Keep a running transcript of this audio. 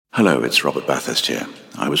Hello, it's Robert Bathurst here.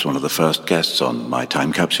 I was one of the first guests on My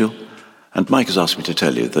Time Capsule, and Mike has asked me to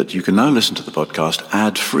tell you that you can now listen to the podcast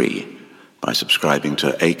ad-free by subscribing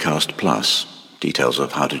to Acast Plus. Details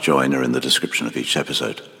of how to join are in the description of each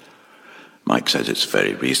episode. Mike says it's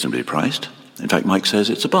very reasonably priced. In fact, Mike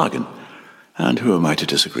says it's a bargain. And who am I to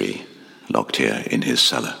disagree? Locked here in his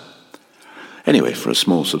cellar. Anyway, for a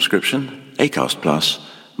small subscription, Acast Plus,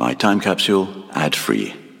 My Time Capsule,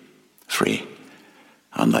 ad-free. Free.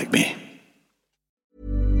 Unlike me.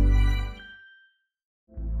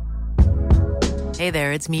 Hey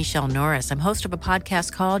there, it's Michelle Norris. I'm host of a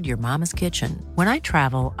podcast called Your Mama's Kitchen. When I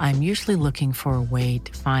travel, I'm usually looking for a way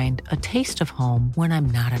to find a taste of home when I'm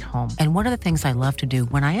not at home. And one of the things I love to do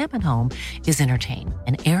when I am at home is entertain.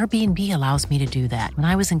 And Airbnb allows me to do that. When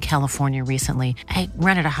I was in California recently, I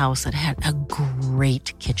rented a house that had a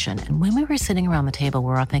great kitchen. And when we were sitting around the table, we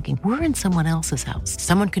were all thinking, we're in someone else's house.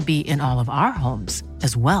 Someone could be in all of our homes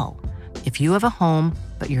as well. If you have a home,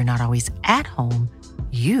 but you're not always at home,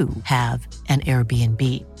 you have an Airbnb.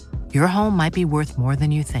 Your home might be worth more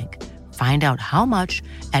than you think. Find out how much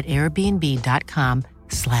at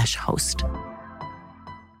airbnb.com/host.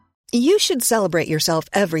 You should celebrate yourself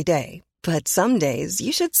every day, but some days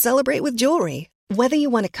you should celebrate with jewelry. Whether you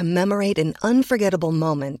want to commemorate an unforgettable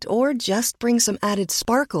moment or just bring some added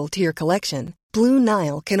sparkle to your collection, Blue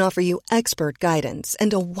Nile can offer you expert guidance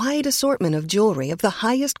and a wide assortment of jewelry of the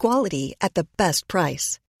highest quality at the best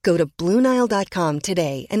price. Go to BlueNile.com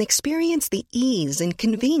today and experience the ease and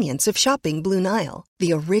convenience of shopping Blue Nile,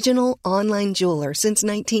 the original online jeweler since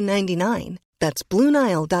 1999. That's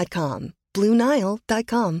BlueNile.com.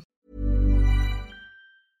 BlueNile.com.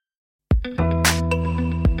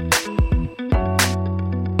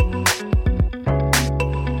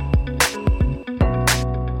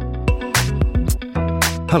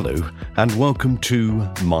 Hello, and welcome to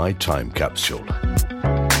My Time Capsule.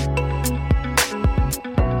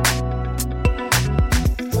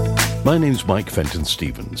 My name's Mike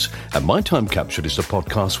Fenton-Stevens, and My Time Capsule is a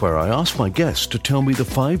podcast where I ask my guests to tell me the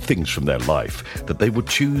 5 things from their life that they would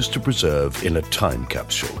choose to preserve in a time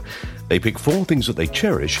capsule. They pick 4 things that they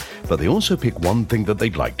cherish, but they also pick 1 thing that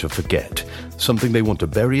they'd like to forget, something they want to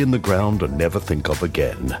bury in the ground and never think of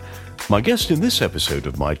again. My guest in this episode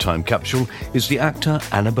of My Time Capsule is the actor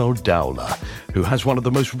Annabelle Dowler, who has one of the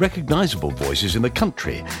most recognisable voices in the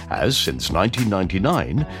country, as since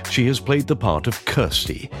 1999 she has played the part of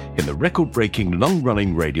Kirsty in the record-breaking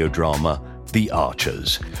long-running radio drama The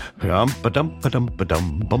Archers.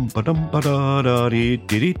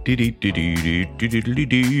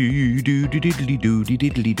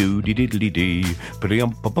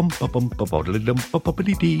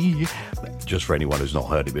 Just for anyone who's not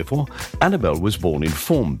heard it before, Annabelle was born in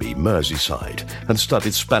Formby, Merseyside, and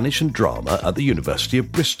studied Spanish and drama at the University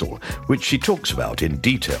of Bristol, which she talks about in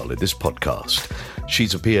detail in this podcast.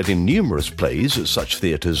 She's appeared in numerous plays at such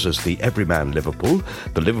theatres as the Everyman Liverpool,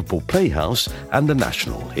 the Liverpool Playhouse, and the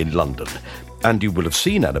National in London. And you will have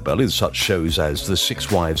seen Annabelle in such shows as The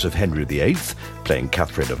 6 Wives of Henry VIII, playing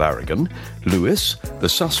Catherine of Aragon, Lewis, The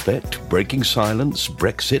Suspect, Breaking Silence,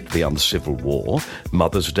 Brexit, The Uncivil War,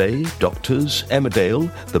 Mother's Day, Doctors,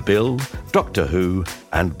 Emmerdale, The Bill, Doctor Who,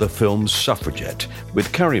 and the film Suffragette,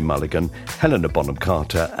 with Carrie Mulligan, Helena Bonham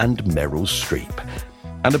Carter, and Meryl Streep.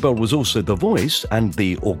 Annabelle was also the voice and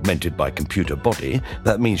the augmented by computer body,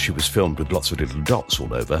 that means she was filmed with lots of little dots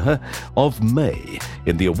all over her, of May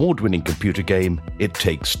in the award-winning computer game It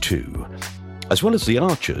Takes Two. As well as The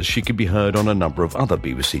Archers, she can be heard on a number of other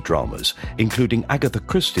BBC dramas, including Agatha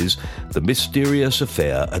Christie's The Mysterious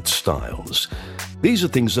Affair at Styles. These are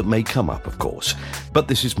things that may come up, of course, but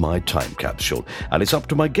this is My Time Capsule, and it's up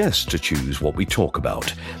to my guests to choose what we talk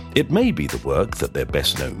about. It may be the work that they're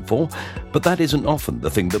best known for, but that isn't often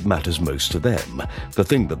the thing that matters most to them, the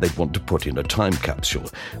thing that they'd want to put in a time capsule.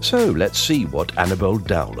 So let's see what Annabelle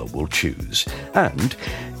Dowler will choose, and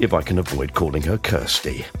if I can avoid calling her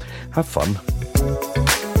Kirsty. Have fun.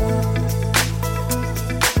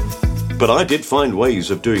 But I did find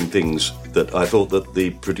ways of doing things that I thought that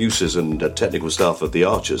the producers and technical staff of The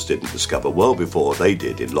Archers didn't discover well before they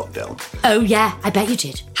did in lockdown. Oh, yeah, I bet you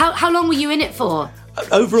did. How long were you in it for?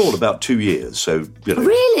 Overall, about 2 years. So, you know.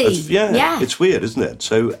 Really? Yeah, it's weird, isn't it?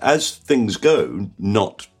 So, as things go,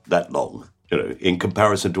 not that long, you know, in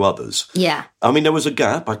comparison to others. Yeah. I mean, there was a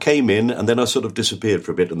gap. I came in and then I sort of disappeared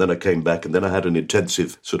for a bit and then I came back and then I had an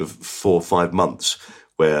intensive sort of 4 or 5 months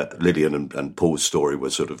where Lillian and Paul's story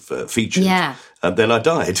was sort of featured. Yeah. And then I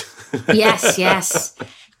died. Yes.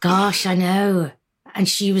 Gosh, I know. And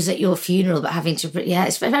she was at your funeral, but having to... Yeah,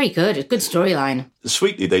 it's very good. A good storyline.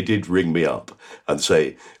 Sweetly, they did ring me up and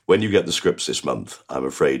say, when you get the scripts this month, I'm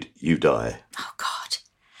afraid you die. Oh, God.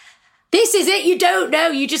 This is it. You don't know.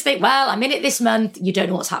 You just think, well, I'm in it this month. You don't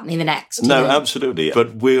know what's happening the next. No, absolutely.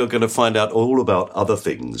 But we're going to find out all about other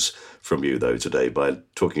things from you, though, today by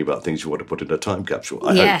talking about things you want to put in a time capsule.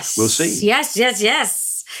 I hope. We'll see.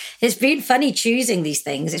 Yes. It's been funny choosing these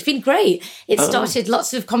things. It's been great. It started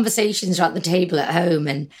lots of conversations around the table at home,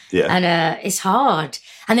 and it's hard.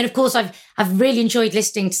 And then, of course, I've really enjoyed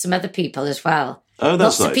listening to some other people as well. Oh,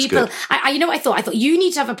 that's Lots of nice. people. Good. I know what I thought? I thought you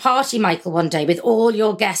need to have a party, Michael, one day with all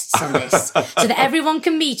your guests on this so that everyone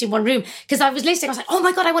can meet in one room. Because I was listening, I was like, oh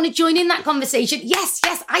my God, I want to join in that conversation. Yes,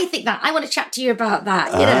 I think that. I want to chat to you about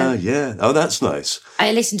that. You know? Yeah. Oh, that's nice.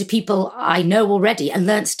 I listened to people I know already and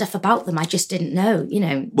learnt stuff about them I just didn't know, you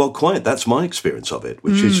know. Well, quite. That's my experience of it,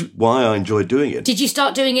 which is why I enjoy doing it. Did you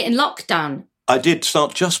start doing it in lockdown? I did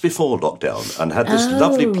start just before lockdown and had this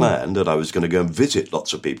lovely plan that I was going to go and visit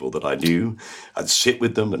lots of people that I knew. I'd sit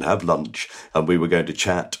with them and have lunch and we were going to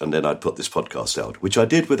chat, and then I'd put this podcast out, which I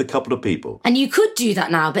did with a couple of people. And you could do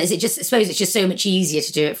that now, but I suppose it's just so much easier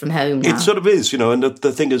to do it from home now. It sort of is, and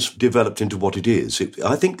the thing has developed into what it is.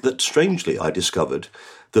 I think that strangely I discovered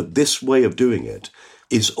that this way of doing it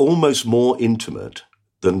is almost more intimate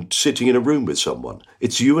than sitting in a room with someone.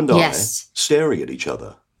 It's you and I staring at each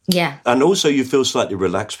other. Yeah. And also you feel slightly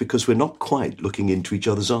relaxed because we're not quite looking into each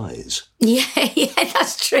other's eyes. Yeah,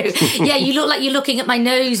 that's true. Yeah, you look like you're looking at my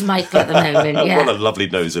nose, Michael, at the moment. Yeah. What a lovely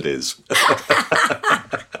nose it is.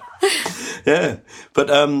 Yeah. But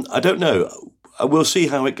I don't know. We'll see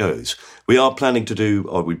how it goes. We are planning to do,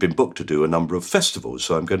 or we've been booked to do, a number of festivals.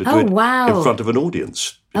 So I'm going to do it in front of an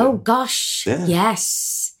audience. Oh, gosh. Yeah.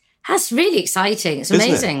 Yes. That's really exciting. It's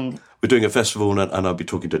amazing. We're doing a festival and I'll be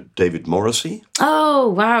talking to David Morrissey. Oh,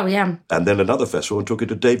 wow, yeah. And then another festival and talking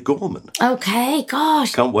to Dave Gorman. Okay,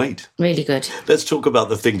 gosh. Can't wait. Really good. Let's talk about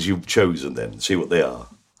the things you've chosen then, see what they are.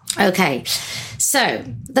 Okay, so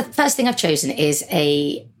the first thing I've chosen is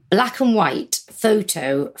a black and white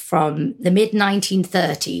photo from the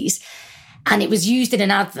mid-1930s, and it was used in an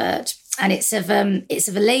advert, and it's of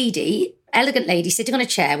a lady, elegant lady, sitting on a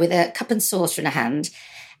chair with a cup and saucer in her hand.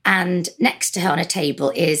 And next to her on a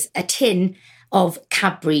table is a tin of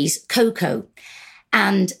Cadbury's cocoa.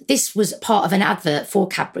 And this was part of an advert for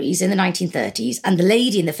Cadbury's in the 1930s. And the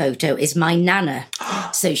lady in the photo is my nana.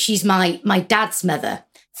 So she's my dad's mother,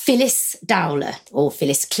 Phyllis Dowler, or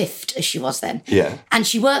Phyllis Clift, as she was then. Yeah. And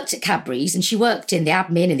she worked at Cadbury's, and she worked in the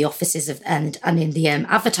admin, in the offices and in the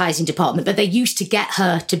advertising department. But they used to get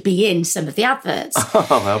her to be in some of the adverts. Oh,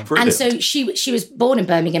 how brilliant. And so she was born in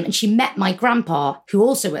Birmingham, and she met my grandpa, who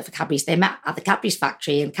also worked for Cadbury's. They met at the Cadbury's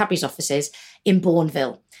factory and Cadbury's offices in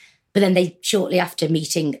Bourneville. But then they, shortly after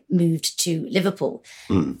meeting, moved to Liverpool.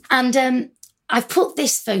 And I've put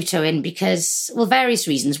this photo in because, well, various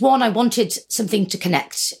reasons. One, I wanted something to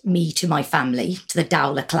connect me to my family, to the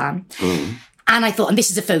Dowler clan. And I thought, and this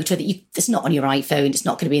is a photo that's not on your iPhone, it's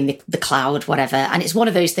not going to be in the cloud, whatever. And it's one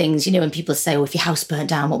of those things, when people say, oh, if your house burnt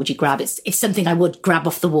down, what would you grab? It's something I would grab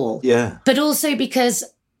off the wall. Yeah. But also because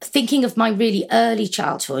thinking of my really early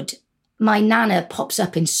childhood, my nana pops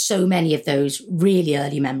up in so many of those really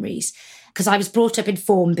early memories. Because I was brought up in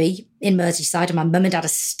Formby in Merseyside, and my mum and dad are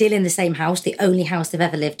still in the same house, the only house they've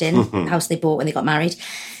ever lived in, the house they bought when they got married.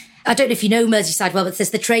 I don't know if you know Merseyside well, but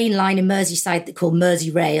there's the train line in Merseyside called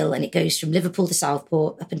Merseyrail, and it goes from Liverpool to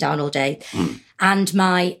Southport, up and down all day. And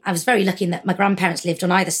I was very lucky in that my grandparents lived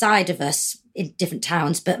on either side of us in different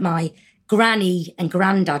towns, but my granny and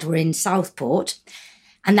granddad were in Southport.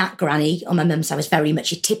 And that granny on my mum's side was very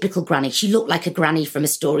much a typical granny. She looked like a granny from a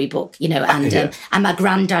storybook, and my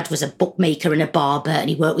granddad was a bookmaker and a barber, and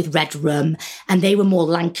he worked with red rum, and they were more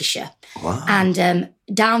Lancashire. Wow. And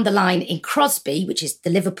down the line in Crosby, which is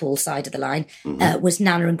the Liverpool side of the line, was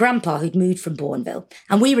Nana and Grandpa, who'd moved from Bourneville.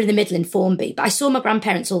 And we were in the middle in Formby, but I saw my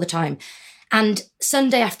grandparents all the time. And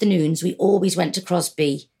Sunday afternoons, we always went to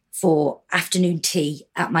Crosby for afternoon tea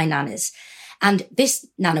at my nana's. And this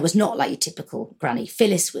nana was not like your typical granny.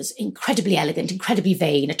 Phyllis was incredibly elegant, incredibly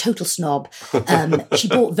vain, a total snob. She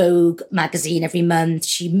bought Vogue magazine every month.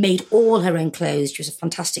 She made all her own clothes. She was a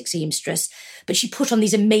fantastic seamstress. But she put on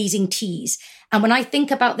these amazing teas. And when I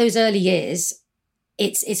think about those early years,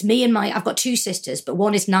 it's me and I've got two sisters, but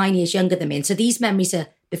one is 9 years younger than me. And so these memories are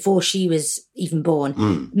before she was even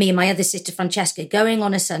born. Me and my other sister, Francesca, going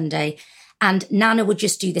on a Sunday, and Nana would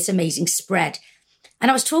just do this amazing spread. And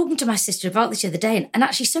I was talking to my sister about this the other day, and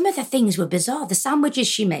actually some of the things were bizarre. The sandwiches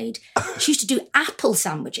she made, she used to do apple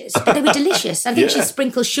sandwiches, but they were delicious. I think she'd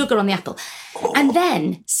sprinkle sugar on the apple. And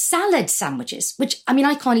then salad sandwiches, which,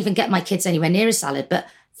 I can't even get my kids anywhere near a salad, but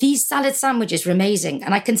these salad sandwiches were amazing.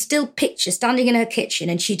 And I can still picture standing in her kitchen,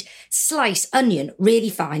 and she'd slice onion really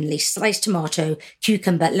finely, slice tomato,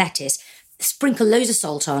 cucumber, lettuce, sprinkle loads of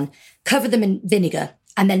salt on, cover them in vinegar,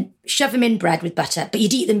 and then shove them in bread with butter. But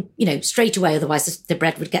you'd eat them, straight away, otherwise the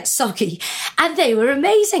bread would get soggy. And they were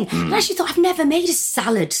amazing. And I actually thought, I've never made a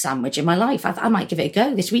salad sandwich in my life. I might give it a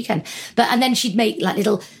go this weekend. And then she'd make like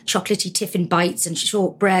little chocolatey tiffin bites and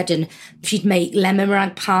shortbread, and she'd make lemon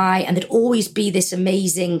meringue pie, and there'd always be this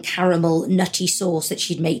amazing caramel nutty sauce that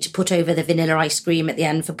she'd make to put over the vanilla ice cream at the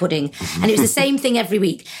end for pudding. And it was the same thing every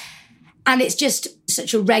week. And it's just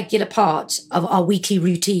such a regular part of our weekly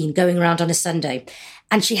routine going around on a Sunday.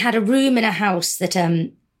 And she had a room in her house that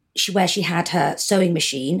where she had her sewing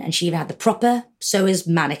machine, and she had the proper sewer's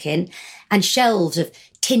mannequin and shelves of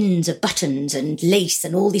tins of buttons and lace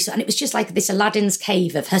and all these. And it was just like this Aladdin's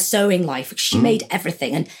cave of her sewing life. She made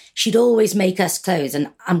everything, and she'd always make us clothes.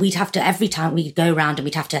 And we'd have to, every time we'd go around, and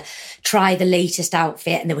we'd have to try the latest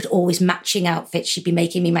outfit. And there was always matching outfits. She'd be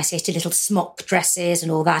making me and my sister little smock dresses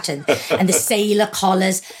and all that, and the sailor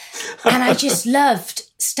collars. And I just loved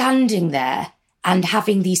standing there and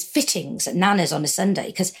having these fittings at Nana's on a Sunday,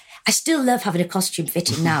 because I still love having a costume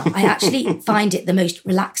fitting now. I actually find it the most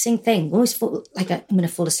relaxing thing. I always feel like I'm going to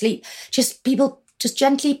fall asleep. Just people just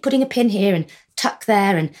gently putting a pin here and tuck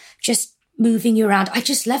there and just moving you around. I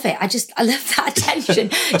just love it. I love that attention,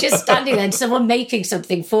 just standing there and someone making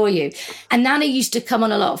something for you. And Nana used to come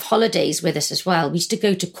on a lot of holidays with us as well. We used to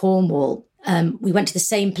go to Cornwall. We went to the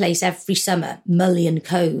same place every summer, Mullion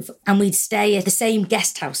Cove, and we'd stay at the same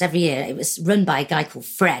guest house every year. It was run by a guy called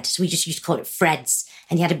Fred, so we just used to call it Fred's,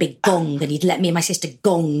 and he had a big gong, and he'd let me and my sister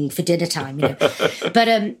gong for dinner time,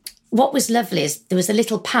 But what was lovely is there was a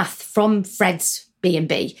little path from Fred's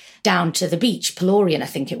B&B down to the beach, Pelorian, I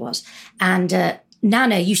think it was, and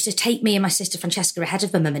Nana used to take me and my sister Francesca ahead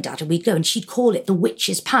of her mum and dad, and we'd go, and she'd call it the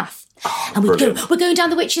Witch's Path. Oh, and we'd go, we're going down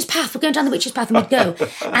the Witch's Path, we're going down the Witch's Path, and we'd go.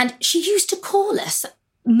 And she used to call us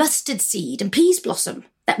Mustard Seed and Peas Blossom,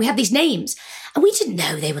 that we had these names. And we didn't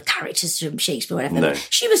know they were characters from Shakespeare or whatever. No.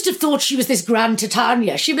 She must have thought she was this Grand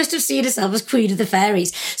Titania. She must have seen herself as Queen of the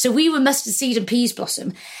Fairies. So we were Mustard Seed and Peas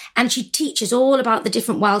Blossom. And she'd teach us all about the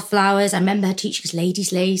different wildflowers. I remember her teaching us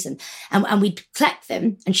Ladies' Lace, and we'd collect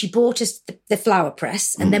them. And she bought us the flower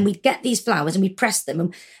press. And then we'd get these flowers and we'd press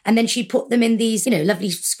them. And then she'd put them in these,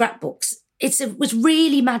 lovely scrapbooks. It was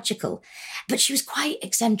really magical. But she was quite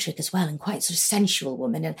eccentric as well, and quite sort of sensual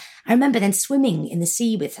woman. And I remember then swimming in the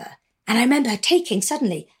sea with her. And I remember her taking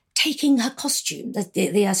her costume,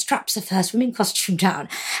 the straps of her swimming costume down.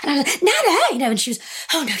 And I was like, Nana, and she was,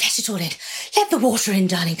 oh no, let it all in. Let the water in,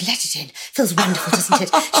 darling, let it in. Feels wonderful, doesn't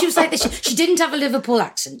it? She was like this. She didn't have a Liverpool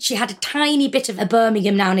accent. She had a tiny bit of a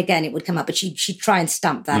Birmingham now and again, it would come up, but she'd try and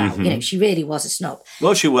stamp that out. She really was a snob.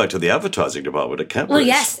 Well, she worked at the advertising department at Cadbury's. Well,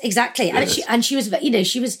 yes, exactly. Yes. And she was,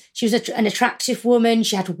 she was an attractive woman.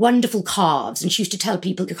 She had wonderful calves, and she used to tell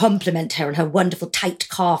people to compliment her on her wonderful tight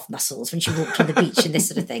calf muscles when she walked on the beach and this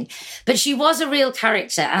sort of thing. But she was a real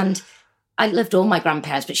character, and I loved all my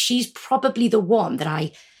grandparents, but she's probably the one that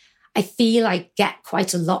I feel I get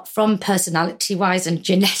quite a lot from, personality-wise and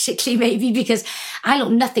genetically maybe, because I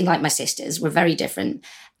look nothing like my sisters. We're very different.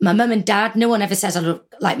 My mum and dad, no one ever says I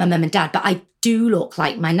look like my mum and dad, but I do look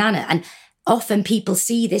like my nana. And often people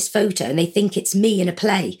see this photo and they think it's me in a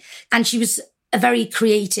play. And she was a very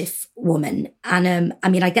creative woman. And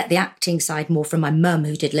I get the acting side more from my mum,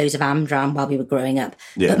 who did loads of Amdram while we were growing up.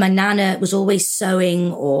 Yeah. But my nana was always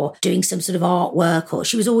sewing or doing some sort of artwork, or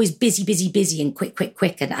she was always busy and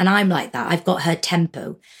quick. And I'm like that. I've got her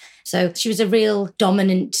tempo. So she was a real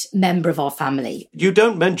dominant member of our family. You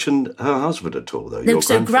don't mention her husband at all, though.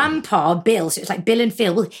 So Grandpa, Bill, so it was like Bill and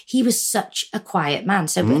Phil. Well, he was such a quiet man.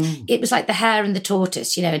 So it was like the hare and the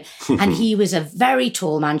tortoise, and he was a very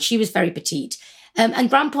tall man. She was very petite. And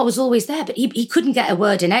Grandpa was always there, but he couldn't get a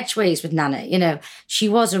word in edgeways with Nana. She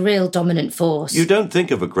was a real dominant force. You don't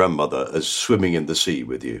think of a grandmother as swimming in the sea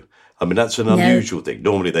with you. That's an unusual thing.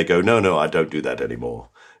 Normally they go, no, I don't do that anymore.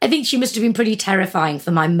 I think she must have been pretty terrifying for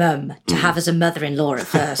my mum to have as a mother-in-law at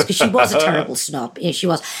first, because she was a terrible snob. She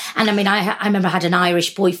was. And I remember I had an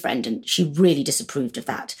Irish boyfriend, and she really disapproved of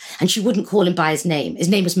that. And she wouldn't call him by his name. His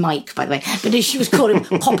name was Mike, by the way. But she was calling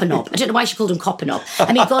him Coppernob. I don't know why she called him Coppernob.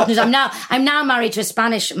 God knows, I'm now married to a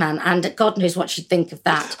Spanish man, and God knows what she'd think of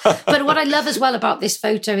that. But what I love as well about this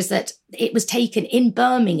photo is that it was taken in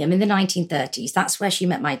Birmingham in the 1930s. That's where she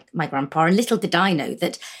met my grandpa. And little did I know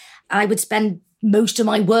that I would spend most of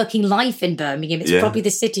my working life in Birmingham. It's probably the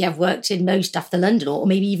city I've worked in most after London, or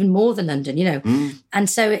maybe even more than London, And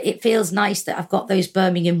so it feels nice that I've got those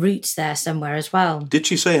Birmingham roots there somewhere as well. Did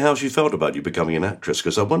she say how she felt about you becoming an actress?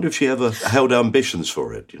 Because I wonder if she ever held ambitions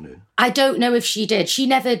for it, I don't know if she did. She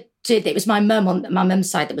never it was my mum on my mum's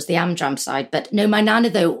side that was the Amdram side. But no, my nana,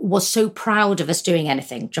 though, was so proud of us doing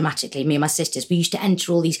anything dramatically, me and my sisters. We used to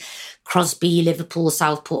enter all these Crosby, Liverpool,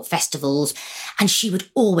 Southport festivals. And she would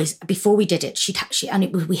always, before we did it,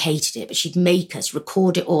 we hated it, but she'd make us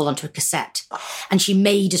record it all onto a cassette. And she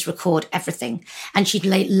made us record everything. And she'd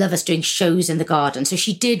love us doing shows in the garden. So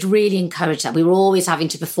she did really encourage that. We were always having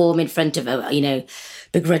to perform in front of her,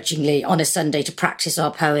 begrudgingly on a Sunday to practice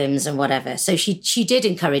our poems and whatever. So she did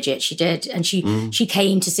encourage it. She did. And she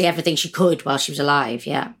came to see everything she could while she was alive.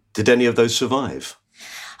 Yeah. Did any of those survive?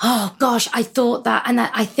 Oh, gosh, I thought that. And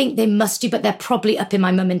I think they must do, but they're probably up in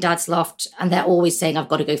my mum and dad's loft. And they're always saying, I've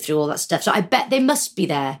got to go through all that stuff. So I bet they must be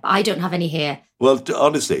there. But I don't have any here. Well,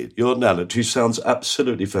 honestly, your Nana, who sounds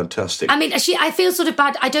absolutely fantastic. I mean, I feel sort of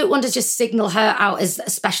bad. I don't want to just signal her out as a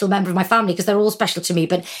special member of my family because they're all special to me.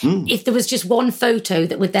 But if there was just one photo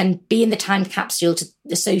that would then be in the time capsule to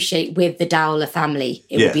associate with the Dowler family,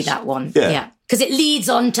 it would be that one. Yeah. Because it leads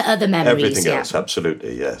on to other memories. Everything else,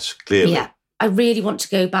 absolutely, yes, clearly. Yeah. I really want to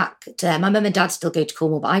go back to my mum and dad still go to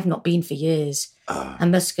Cornwall, but I've not been for years. I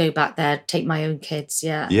must go back there, take my own kids,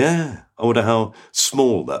 yeah. Yeah. I wonder how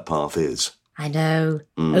small that path is. I know.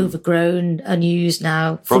 Overgrown, unused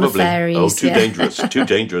now, full of Probably. fairies. Dangerous. Too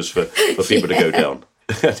dangerous for people to go down.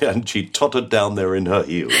 And she tottered down there in her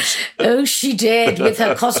heels. Oh, she did, with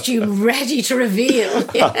her costume ready to reveal.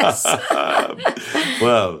 Yes.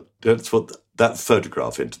 Well, that's what that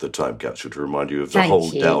photograph into the time capsule to remind you of the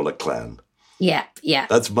whole Dowler clan. Yeah, yeah.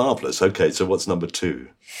 That's marvellous. Okay, so what's number 2?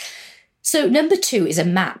 So number 2 is a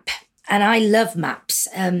map, and I love maps.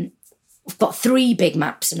 We've got 3 big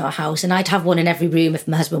maps in our house, and I'd have one in every room if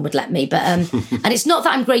my husband would let me. But and it's not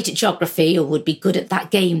that I'm great at geography or would be good at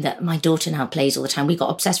that game that my daughter now plays all the time. We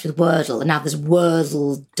got obsessed with Wordle, and now there's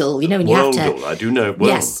Wordle. And you have to. Wordle, I do know it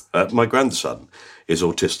well. Yes. My grandson is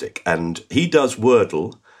autistic, and he does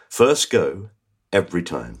Wordle first go every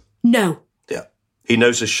time. No. Yeah. He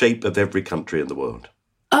knows the shape of every country in the world.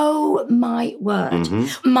 Oh, my word.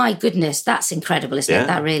 Mm-hmm. My goodness, that's incredible, isn't it?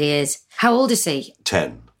 That really is. How old is he?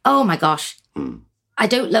 10. Oh, my gosh. I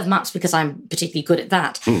don't love maps because I'm particularly good at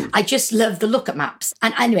that. I just love the look at maps.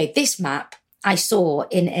 And anyway, this map I saw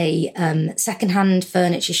in a second-hand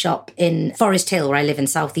furniture shop in Forest Hill, where I live in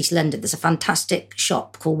southeast London. There's a fantastic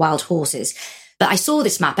shop called Wild Horses. But I saw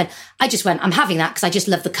this map and I just went, I'm having that because I just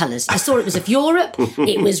love the colours. I saw it was of Europe.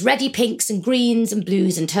 It was reddy pinks and greens and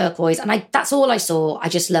blues and turquoise. And that's all I saw. I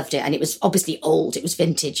just loved it. And it was obviously old. It was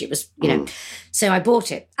vintage. It was, So I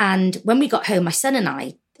bought it. And when we got home, my son and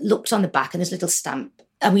I looked on the back and there's a little stamp.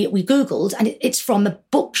 And we Googled and it's from a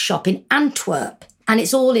bookshop in Antwerp. And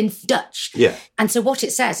it's all in Dutch. Yeah. And so what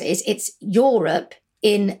it says is it's Europe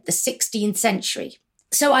in the 16th century.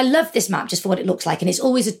 So I love this map just for what it looks like. And it's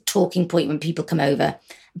always a talking point when people come over.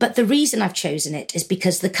 But the reason I've chosen it is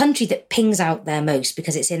because the country that pings out there most,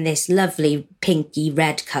 because it's in this lovely pinky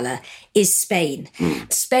red colour, is Spain.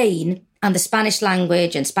 Spain and the Spanish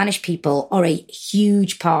language and Spanish people are a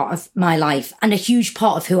huge part of my life and a huge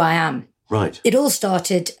part of who I am. Right. It all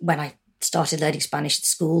started when I started learning Spanish at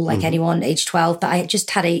school, like anyone, age 12. But I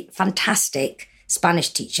just had a fantastic Spanish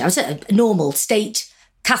teacher. I was at a normal state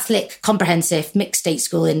Catholic, comprehensive, mixed state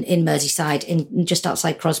school in Merseyside, in just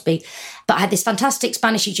outside Crosby. But I had this fantastic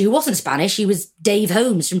Spanish teacher who wasn't Spanish. He was Dave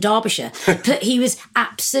Holmes from Derbyshire. But he was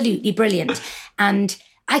absolutely brilliant. And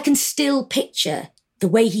I can still picture the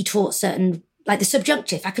way he taught certain, like the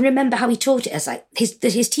subjunctive. I can remember how he taught it as like,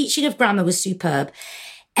 his teaching of grammar was superb.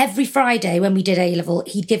 Every Friday when we did A-level,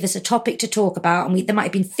 he'd give us a topic to talk about, and there might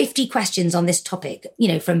have been 50 questions on this topic,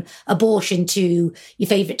 from abortion to your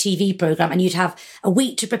favourite TV programme, and you'd have a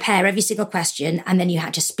week to prepare every single question, and then you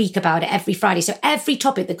had to speak about it every Friday. So every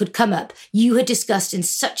topic that could come up, you had discussed in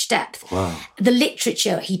such depth. Wow. The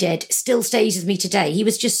literature he did still stays with me today. He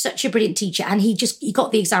was just such a brilliant teacher, and he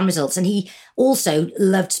got the exam results, and he also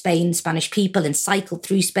loved Spain, Spanish people, and cycled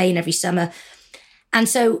through Spain every summer. And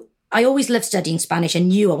so I always loved studying Spanish and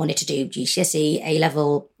knew I wanted to do GCSE,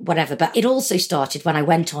 A-level, whatever. But it also started when I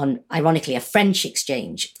went on, ironically, a French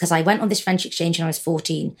exchange, because I went on this French exchange when I was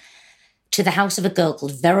 14 to the house of a girl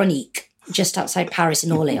called Veronique, just outside Paris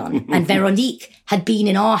in Orléans. And Veronique had been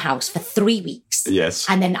in our house for 3 weeks. Yes.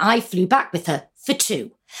 And then I flew back with her for 2.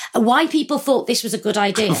 Why people thought this was a good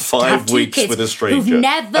idea. 5 weeks with a stranger. Who've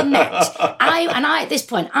never met. I, at this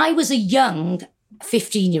point, I was a young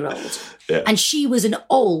 15-year-old. Yeah. And she was an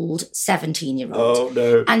old 17-year-old. Oh,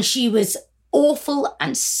 no. And she was awful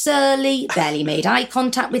and surly, barely made eye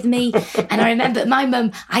contact with me. And I remember my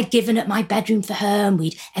mum, I'd given up my bedroom for her, and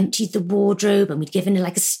we'd emptied the wardrobe, and we'd given her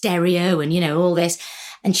like a stereo and, all this.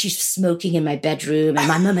 And she's smoking in my bedroom. And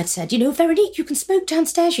my mum had said, Veronique, you can smoke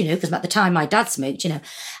downstairs, because at the time my dad smoked,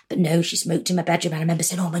 But no, she smoked in my bedroom. And I remember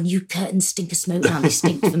saying, oh, my new curtains stink of smoke now. They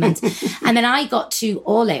stink for months. And then I got to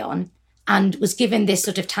Orléans and was given this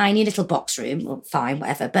sort of tiny little box room. Well, fine,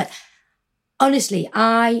 whatever. But honestly,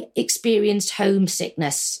 I experienced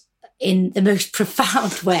homesickness in the most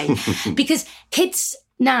profound way because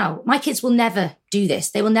my kids will never do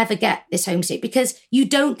this. They will never get this homesick because you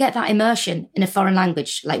don't get that immersion in a foreign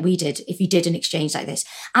language like we did if you did an exchange like this.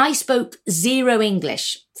 I spoke 0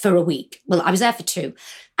 English for a week. Well, I was there for 2.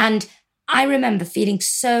 And I remember feeling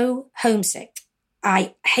so homesick.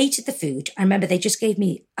 I hated the food. I remember they just gave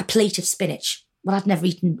me a plate of spinach. Well, I'd never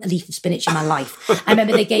eaten a leaf of spinach in my life. I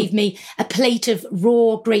remember they gave me a plate of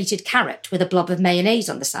raw grated carrot with a blob of mayonnaise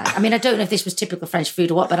on the side. I mean, I don't know if this was typical French food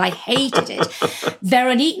or what, but I hated it.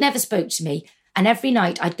 Veronique never spoke to me. And every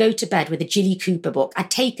night I'd go to bed with a Jilly Cooper book. I'd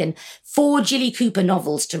taken 4 Jilly Cooper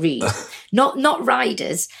novels to read, not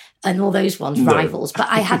Riders and all those ones, Rivals, but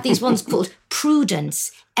I had these ones called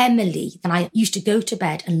Prudence, Emily. And I used to go to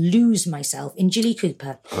bed and lose myself in Jilly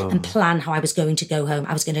Cooper and plan how I was going to go home.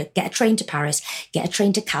 I was going to get a train to Paris, get a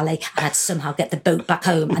train to Calais, and I'd somehow get the boat back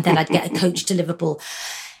home. And then I'd get a coach to Liverpool.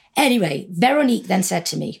 Anyway, Veronique then said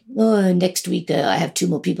to me, next week I have 2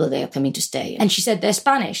 more people there coming to stay. And she said they're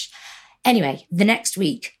Spanish. Anyway, the next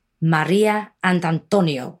week, Maria and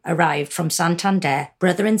Antonio arrived from Santander,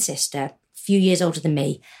 brother and sister, a few years older than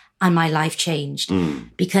me, and my life changed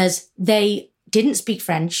because they didn't speak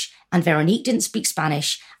French and Veronique didn't speak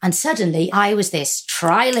Spanish. And suddenly I was this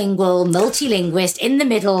trilingual, multilinguist in the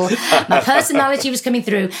middle. My personality was coming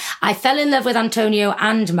through. I fell in love with Antonio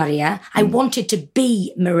and Maria. I wanted to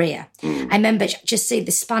be Maria. I remember just seeing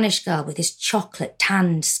the Spanish girl with this chocolate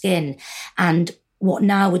tanned skin and what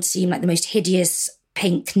now would seem like the most hideous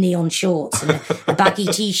pink neon shorts and a baggy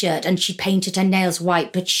T-shirt, and she painted her nails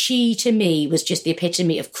white. But she, to me, was just the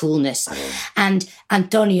epitome of coolness. And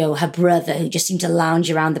Antonio, her brother, who just seemed to lounge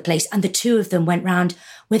around the place, and the 2 of them went round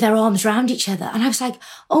with their arms round each other. And I was like,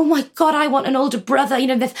 oh my God, I want an older brother.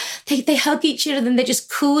 They hug each other and they're just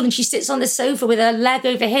cool. And she sits on the sofa with her leg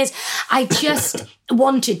over his. I just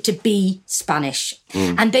wanted to be Spanish.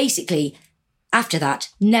 And basically, after that,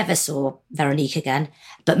 never saw Veronique again.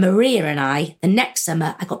 But Maria and I, the next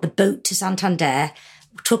summer, I got the boat to Santander,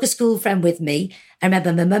 took a school friend with me. I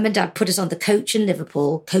remember my mum and dad put us on the coach in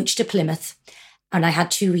Liverpool, coach to Plymouth. And I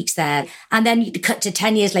had 2 weeks there. And then cut to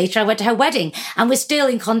 10 years later, I went to her wedding. And we're still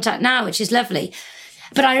in contact now, which is lovely.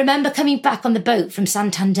 But I remember coming back on the boat from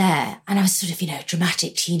Santander. And I was sort of,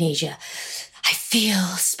 dramatic teenager. I feel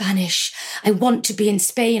Spanish. I want to be in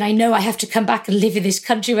Spain. I know I have to come back and live in this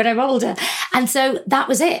country when I'm older. And so that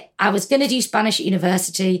was it. I was going to do Spanish at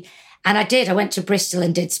university. And I did. I went to Bristol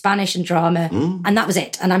and did Spanish and drama. And that was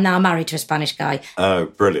it. And I'm now married to a Spanish guy. Oh,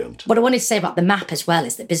 brilliant. What I wanted to say about the map as well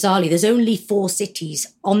is that bizarrely, there's only 4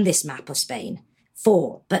 cities on this map of Spain.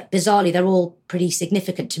 4. But bizarrely, they're all pretty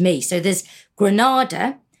significant to me. So there's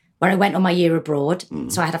Granada, where I went on my year abroad.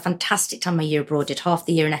 So I had a fantastic time my year abroad, did half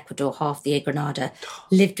the year in Ecuador, half the year Granada,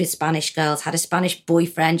 lived with Spanish girls, had a Spanish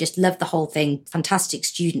boyfriend, just loved the whole thing. Fantastic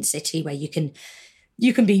student city where you can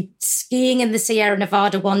be skiing in the Sierra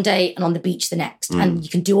Nevada one day and on the beach the next. And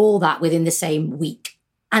you can do all that within the same week.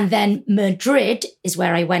 And then Madrid is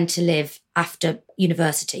where I went to live after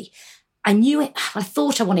university. I knew it. I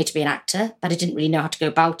thought I wanted to be an actor, but I didn't really know how to go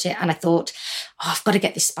about it. And I thought, I've got to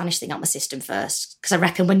get this Spanish thing out my system first. Because I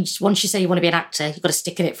reckon once you say you want to be an actor, you've got to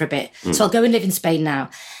stick in it for a bit. So I'll go and live in Spain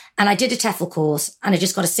now. And I did a TEFL course and I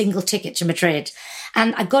just got a single ticket to Madrid.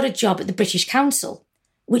 And I got a job at the British Council,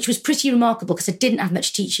 which was pretty remarkable because I didn't have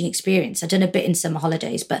much teaching experience. I'd done a bit in summer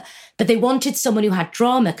holidays, but they wanted someone who had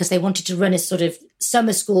drama because they wanted to run a sort of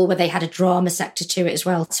summer school where they had a drama sector to it as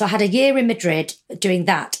well. So I had a year in Madrid doing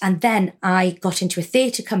that. And then I got into a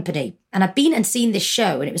theatre company and I'd been and seen this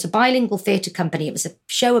show and it was a bilingual theatre company. It was a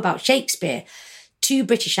show about Shakespeare, 2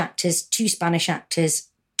 British actors, 2 Spanish actors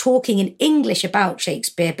talking in English about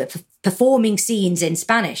Shakespeare, but performing scenes in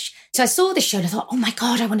Spanish. So I saw the show and I thought, oh my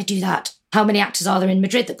God, I want to do that. How many actors are there in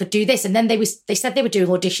Madrid that could do this? And then they said they were doing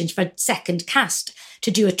auditions for a second cast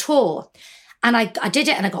to do a tour. And I did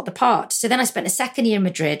it and I got the part. So then I spent a second year in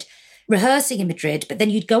Madrid, rehearsing in Madrid, but then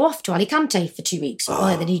you'd go off to Alicante for 2 weeks.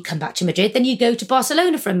 Or then you'd come back to Madrid, then you'd go to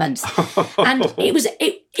Barcelona for a month. And it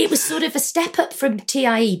was sort of a step up from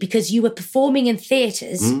TIE because you were performing in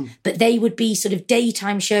theatres, but they would be sort of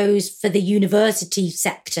daytime shows for the university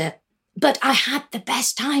sector. But I had the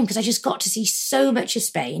best time because I just got to see so much of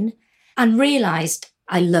Spain and realised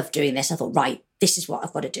I love doing this. I thought, right, this is what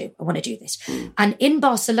I've got to do. I want to do this. And in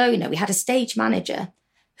Barcelona, we had a stage manager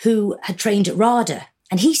who had trained at RADA.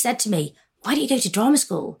 And he said to me, why don't you go to drama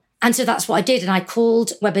school? And so that's what I did. And I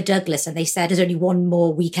called Webber Douglas and they said, there's only one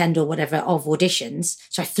more weekend or whatever of auditions.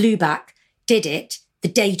 So I flew back, did it. The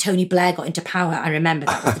day Tony Blair got into power, I remember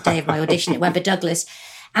that was the day of my audition at Webber Douglas.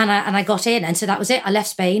 And I got in. And so that was it. I left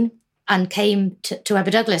Spain and came to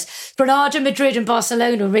Webber Douglas. Granada, Madrid and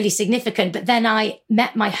Barcelona were really significant. But then I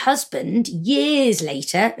met my husband years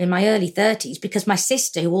later in my early 30s because my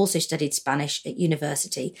sister, who also studied Spanish at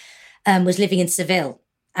university, was living in Seville.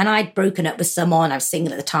 And I'd broken up with someone, I was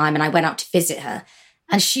single at the time, and I went out to visit her.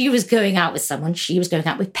 And she was going out with someone. She was going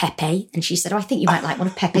out with Pepe. And she said, I think you might like one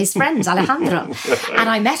of Pepe's friends, Alejandro. And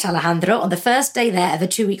I met Alejandro on the first day there of a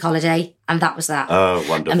 2-week holiday. And that was that. Oh,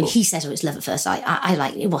 wonderful. I mean, he said it was love at first sight. I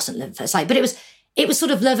like it. It wasn't love at first sight, but it was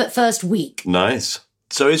sort of love at first week. Nice.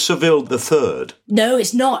 So is Seville the third? No,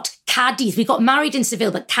 it's not. Cadiz. We got married in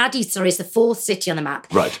Seville, but Cadiz, is the 4th city on the map.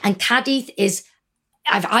 Right. And Cadiz is...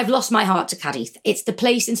 I've lost my heart to Cadiz. It's the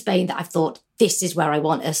place in Spain that I've thought, this is where I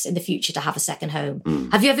want us in the future to have a second home.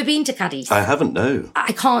 Have you ever been to Cadiz? I haven't, no.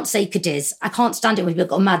 I can't say Cadiz. I can't stand it when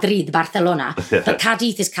people go Madrid, Barcelona. But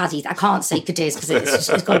Cadiz is Cadiz. I can't say Cadiz because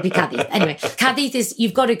it's got to be Cadiz. Anyway, Cadiz is,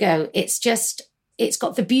 you've got to go. It's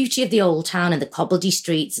got the beauty of the old town and the cobbledy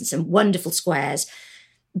streets and some wonderful squares.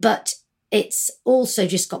 But it's also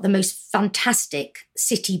just got the most fantastic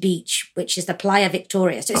city beach, which is the Playa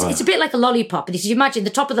Victoria. So it's a bit like a lollipop. And if you imagine the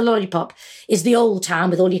top of the lollipop is the old town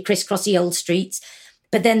with all your crisscrossy old streets.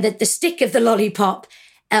 But then the stick of the lollipop,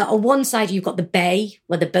 on one side you've got the bay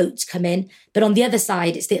where the boats come in. But on the other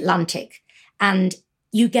side, it's the Atlantic. And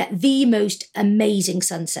you get the most amazing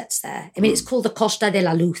sunsets there. I mean, it's called the Costa de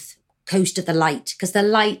la Luz, Coast of the Light, because the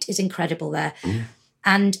light is incredible there.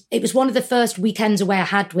 And it was one of the first weekends away I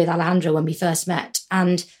had with Alejandro when we first met.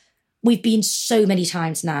 And we've been so many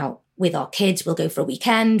times now with our kids. We'll go for a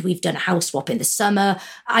weekend. We've done a house swap in the summer.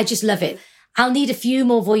 I just love it. I'll need a few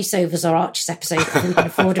more voiceovers or Arches episodes before we can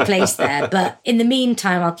afford a place there. But in the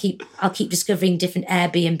meantime, I'll keep discovering different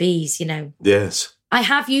Airbnbs, you know. Yes. I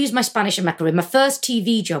have used my Spanish in my career. My first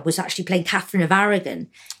TV job was actually playing Catherine of Aragon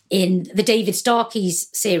in the David Starkey's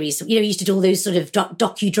series. You know, he used to do all those sort of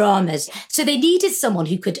docudramas. So they needed someone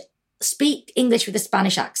who could speak English with a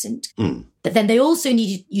Spanish accent. But then they also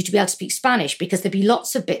needed you to be able to speak Spanish because there'd be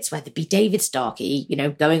lots of bits where there'd be David Starkey, you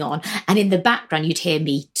know, going on. And in the background, you'd hear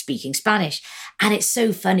me speaking Spanish. And it's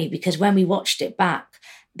so funny because when we watched it back,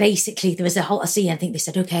 basically, there was a whole scene. I think they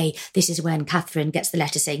said, okay, this is when Catherine gets the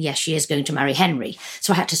letter saying, yes, she is going to marry Henry.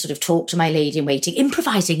 So I had to sort of talk to my lady in waiting,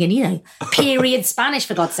 improvising in, you know, period Spanish,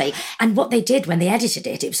 for God's sake. And what they did when they edited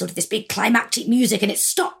it, it was sort of this big climactic music and it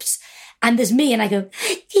stops. And there's me and I go,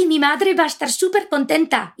 y mi madre va a estar súper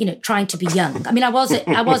contenta, you know, trying to be young. I mean, I was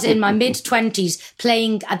in my mid-20s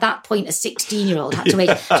playing at that point a 16-year-old, had to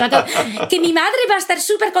wait. So I go, que mi madre va a estar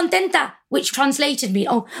súper contenta, which translated me,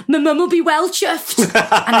 oh, my mum will be well chuffed.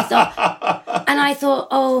 And I thought,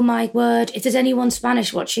 oh my word, if there's anyone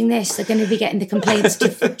Spanish watching this, they're going to be getting the complaints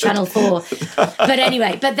to Channel 4. But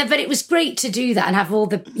anyway, but it was great to do that and have all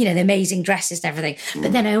the, you know, the amazing dresses and everything.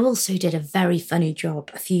 But then I also did a very funny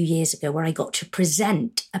job a few years ago where I got to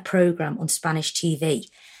present a programme on Spanish TV.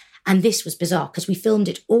 And this was bizarre because we filmed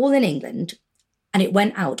it all in England and it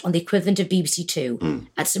went out on the equivalent of BBC Two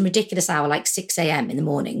at some ridiculous hour, like 6 a.m. in the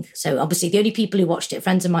morning. So obviously the only people who watched it,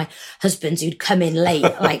 friends of my husband's who'd come in late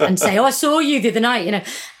like and say, oh, I saw you the other night, you know.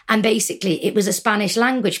 And basically it was a Spanish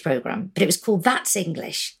language programme, but it was called That's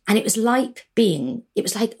English. And it was like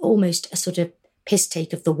almost a sort of piss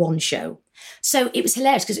take of The One Show. So it was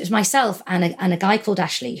hilarious because it was myself and a guy called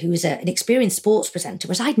Ashley, who was an experienced sports presenter,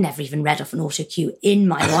 whereas I'd never even read off an auto cue in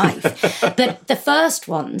my life. But the first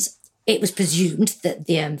ones, it was presumed that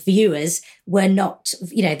the viewers were not,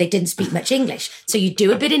 you know, they didn't speak much English. So you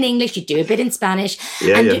do a bit in English, you do a bit in Spanish.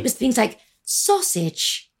 It was things like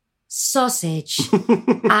sausage.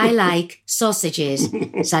 I like sausages,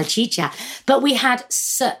 salchicha. But we had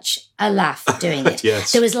such a laugh doing it.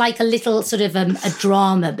 Yes. There was like a little sort of a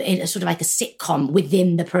drama, sort of like a sitcom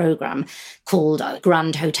within the programme called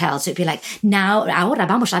Grand Hotel. So it'd be like, ahora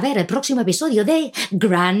vamos a ver el próximo episodio de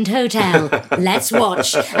Grand Hotel. Let's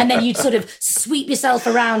watch. And then you'd sort of sweep yourself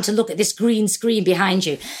around to look at this green screen behind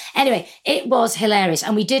you. Anyway, it was hilarious.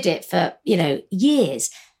 And we did it for, you know, years.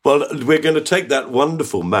 Well, we're going to take that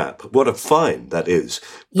wonderful map. What a find that is.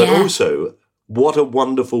 But also, what a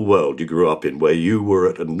wonderful world you grew up in, where you were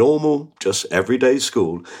at a normal, just everyday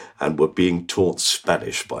school and were being taught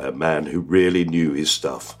Spanish by a man who really knew his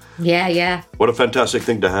stuff. Yeah. What a fantastic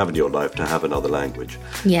thing to have in your life, to have another language.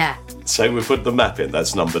 Yeah. So we put the map in.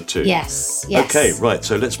 That's number 2. Yes. Okay, right.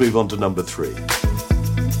 So let's move on to number 3.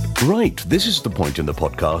 Right, this is the point in the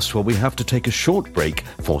podcast where we have to take a short break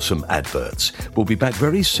for some adverts. We'll be back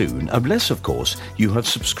very soon, unless, of course, you have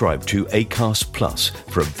subscribed to Acast Plus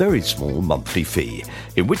for a very small monthly fee,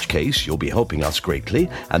 in which case you'll be helping us greatly,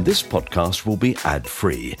 and this podcast will be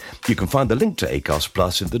ad-free. You can find the link to Acast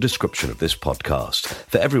Plus in the description of this podcast.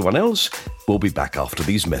 For everyone else, we'll be back after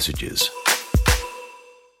these messages.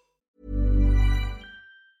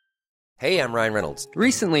 Hey, I'm Ryan Reynolds.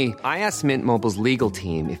 Recently, I asked Mint Mobile's legal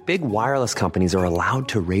team if big wireless companies are allowed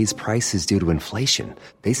to raise prices due to inflation.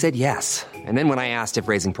 They said yes. And then when I asked if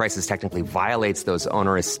raising prices technically violates those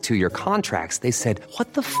onerous 2-year contracts, they said,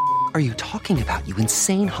 "What the f*** are you talking about, you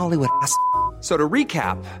insane Hollywood ass?" So to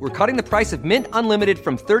recap, we're cutting the price of Mint Unlimited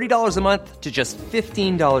from $30 a month to just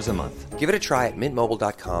 $15 a month. Give it a try at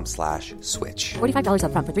mintmobile.com/switch. $45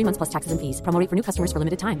 up front for 3 months plus taxes and fees. Promo rate for new customers for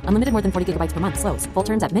limited time. Unlimited more than 40 gigabytes per month. Slows full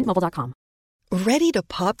terms at mintmobile.com. Ready to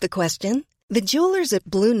pop the question? The jewelers at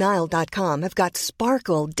BlueNile.com have got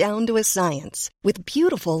sparkle down to a science with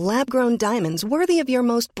beautiful lab-grown diamonds worthy of your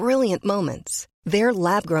most brilliant moments. Their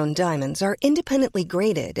lab-grown diamonds are independently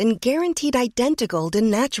graded and guaranteed identical to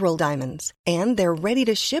natural diamonds. And they're ready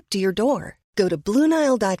to ship to your door. Go to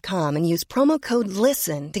BlueNile.com and use promo code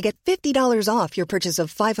LISTEN to get $50 off your purchase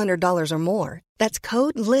of $500 or more. That's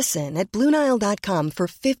code LISTEN at BlueNile.com for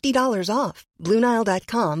 $50 off.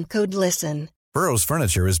 BlueNile.com, code LISTEN. Burrow's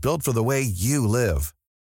furniture is built for the way you live.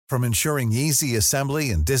 From ensuring easy assembly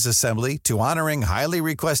and disassembly to honoring highly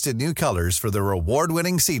requested new colors for their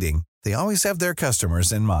award-winning seating, they always have their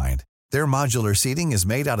customers in mind. Their modular seating is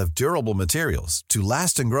made out of durable materials to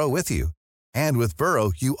last and grow with you. And with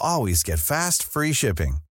Burrow, you always get fast, free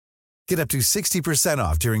shipping. Get up to 60%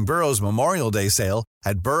 off during Burrow's Memorial Day sale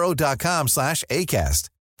at burrow.com/ACAST.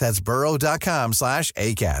 That's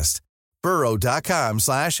burrow.com/ACAST.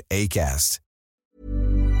 burrow.com/ACAST.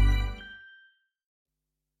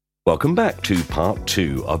 Welcome back to part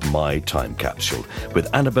 2 of My Time Capsule with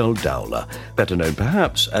Annabelle Dowler, better known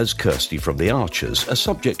perhaps as Kirsty from The Archers, a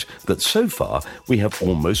subject that so far we have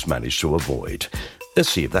almost managed to avoid. Let's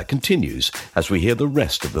see if that continues as we hear the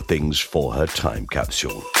rest of the things for her time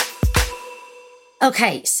capsule.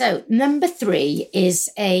 Okay, so number 3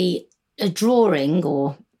 is a drawing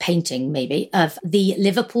or painting maybe of the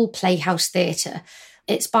Liverpool Playhouse Theatre.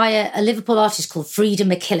 It's by a Liverpool artist called Frida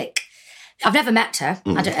McKillick. I've never met her.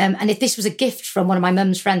 And if this was a gift from one of my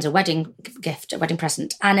mum's friends, a wedding gift, a wedding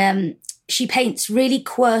present. And she paints really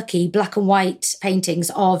quirky black and white paintings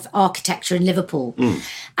of architecture in Liverpool.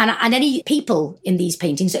 And any people in these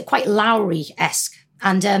paintings are quite Lowry-esque.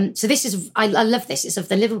 And so this is, I love this. It's of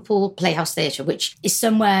the Liverpool Playhouse Theatre, which is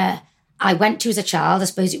somewhere I went to as a child. I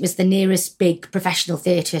suppose it was the nearest big professional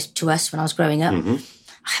theatre to us when I was growing up.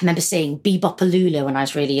 I remember seeing Bebopaloola when I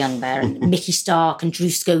was really young there, and Mickey Stark and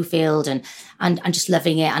Drew Schofield, and just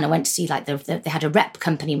loving it. And I went to see they had a rep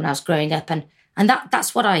company when I was growing up, and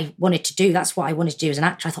that's what I wanted to do. That's what I wanted to do as an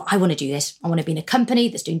actor. I thought, I want to do this. I want to be in a company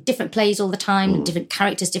that's doing different plays all the time, different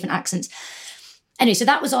characters, different accents. Anyway, so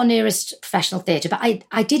that was our nearest professional theatre, but I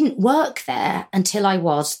didn't work there until I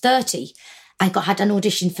was 30. I had an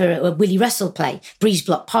audition for a Willie Russell play, Breeze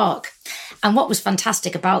Block Park. And what was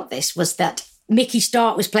fantastic about this was that Mickey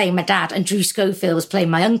Stark was playing my dad and Drew Schofield was playing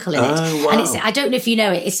my uncle in it. Oh, wow. And I don't know if you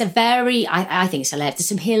know it, it's a very, I think it's hilarious. There's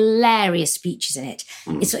some hilarious speeches in it.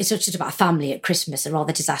 It's just about a family at Christmas, a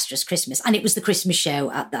rather disastrous Christmas. And it was the Christmas show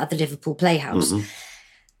at the Liverpool Playhouse.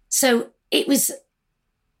 So it was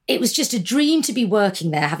just a dream to be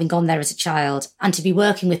working there, having gone there as a child, and to be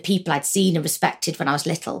working with people I'd seen and respected when I was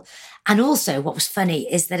little. And also what was funny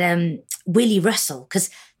is that Willie Russell, because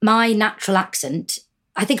my natural accent,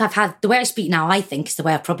 I think I've had, the way I speak now, I think, is the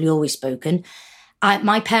way I've probably always spoken.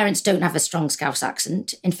 My parents don't have a strong Scouse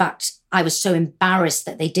accent. In fact, I was so embarrassed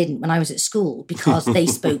that they didn't when I was at school because they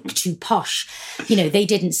spoke too posh. You know, they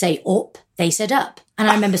didn't say up, they said up. And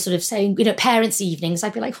I remember sort of saying, parents' evenings,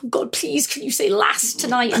 I'd be like, oh God, please, can you say last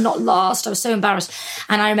tonight and not last? I was so embarrassed.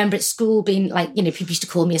 And I remember at school being like, people used to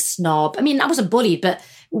call me a snob. I mean, I wasn't bullied, but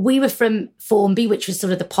we were from Formby, which was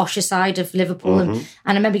sort of the posher side of Liverpool. And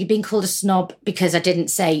I remember being called a snob because I didn't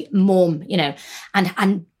say mum,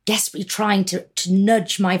 and desperately trying to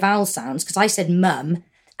nudge my vowel sounds because I said mum.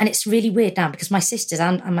 And it's really weird now because my sisters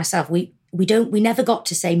and myself, we never got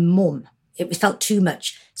to say mum. It felt too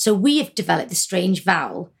much. So we have developed this strange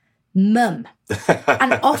vowel, mum.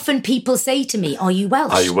 And often people say to me, are you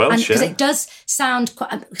Welsh? Are you Welsh? Because it does sound,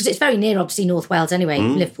 because it's very near, obviously, North Wales anyway,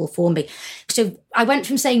 Liverpool, Formby. So I went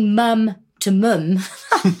from saying mum to mum,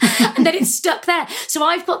 and then it stuck there. So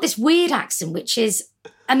I've got this weird accent, which is,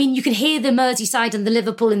 you can hear the Merseyside and the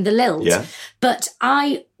Liverpool in the lilt, but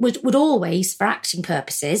I would always, for acting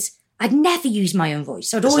purposes, I'd never use my own voice.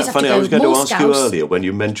 So I'd always have funny? to go I was going more to ask Scouse. you earlier when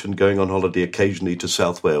you mentioned going on holiday occasionally to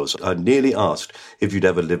South Wales. I nearly asked if you'd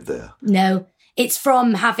ever lived there. No, it's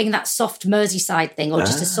from having that soft Merseyside thing or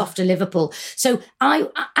just a softer Liverpool. So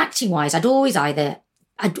acting-wise, I'd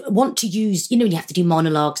want to use, when you have to do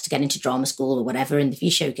monologues to get into drama school or whatever in the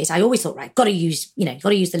showcase, I always thought, right, got to use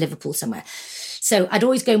the Liverpool somewhere. So I'd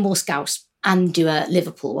always go more Scouse and do a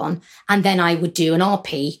Liverpool one. And then I would do an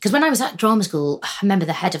RP. Because when I was at drama school, I remember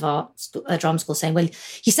the head of our drama school saying, well,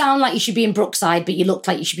 you sound like you should be in Brookside, but you look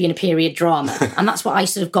like you should be in a period drama. And that's what I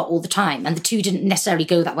sort of got all the time. And the two didn't necessarily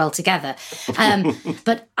go that well together.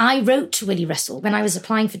 But I wrote to Willie Russell when I was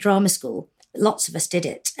applying for drama school. Lots of us did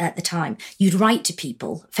it at the time. You'd write to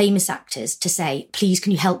people, famous actors, to say, please,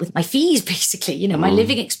 can you help with my fees, basically, my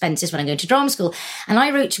living expenses when I'm going to drama school. And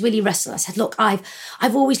I wrote to Willie Russell. I said, look, I've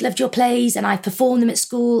always loved your plays and I've performed them at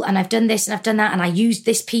school and I've done this and I've done that and I used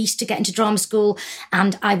this piece to get into drama school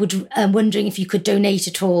and I would wondering if you could donate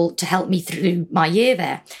at all to help me through my year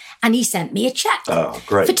there. And he sent me a cheque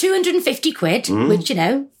for 250 quid, which,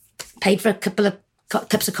 paid for a couple of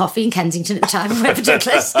cups of coffee in Kensington at the time, Webber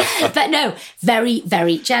Douglas. But no, very,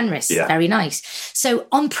 very generous, very nice. So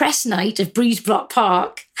on press night of Breeze Block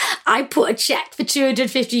Park, I put a cheque for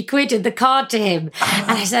 250 quid in the card to him.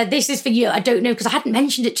 And I said, this is for you. I don't know, because I hadn't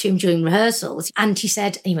mentioned it to him during rehearsals. And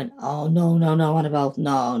he went, oh, no, Annabelle.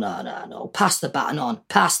 No. Pass the baton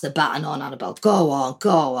on, Annabelle. Go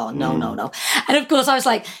on. No. And of course I was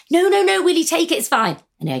like, no, Willie, take it. It's fine.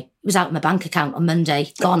 Anyway, it was out in my bank account on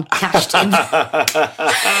Monday, gone, cashed in,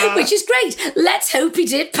 which is great. Let's hope he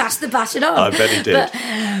did pass the baton on. I bet he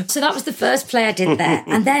did. So that was the first play I did there.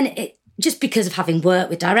 And then just because of having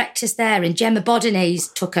worked with directors there, and Gemma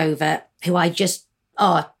Bodenese took over, who I just,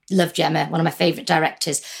 love Gemma, one of my favourite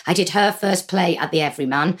directors. I did her first play at the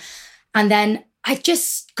Everyman. And then I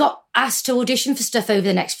just got asked to audition for stuff over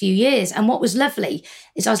the next few years. And what was lovely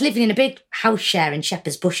is I was living in a big house share in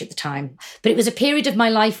Shepherd's Bush at the time. But it was a period of my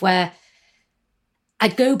life where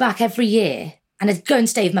I'd go back every year and I'd go and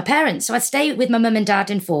stay with my parents. So I'd stay with my mum and dad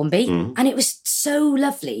in Formby. And it was so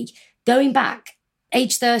lovely going back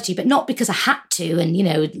age 30, but not because I had to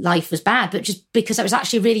and, life was bad, but just because it was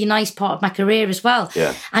actually a really nice part of my career as well.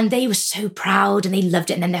 Yeah. And they were so proud and they loved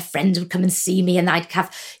it. And then their friends would come and see me and I'd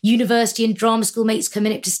have university and drama school mates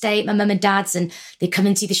coming up to stay at my mum and dad's and they'd come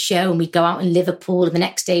and see the show and we'd go out in Liverpool and the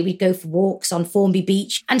next day we'd go for walks on Formby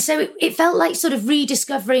Beach. And so it felt like sort of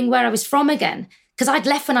rediscovering where I was from again, because I'd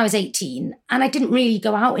left when I was 18 and I didn't really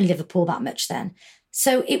go out in Liverpool that much then.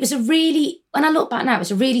 So it was when I look back now, it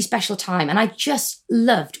was a really special time. And I just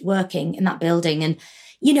loved working in that building. And,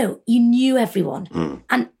 you knew everyone.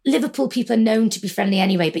 And Liverpool people are known to be friendly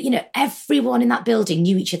anyway. But, everyone in that building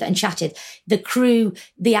knew each other and chatted. The crew,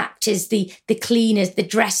 the actors, the cleaners, the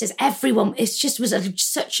dressers, everyone. It just was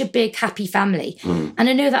such a big, happy family. And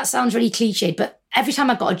I know that sounds really cliched, but every time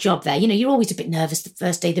I got a job there, you're always a bit nervous the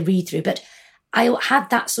first day, the read through. But I had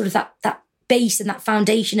that sort of that base and that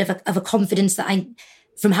foundation of a confidence that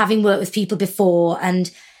from having worked with people before.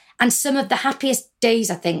 And some of the happiest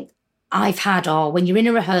days I think I've had are when you're in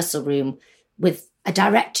a rehearsal room with a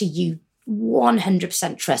director you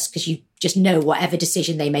 100% trust because you just know whatever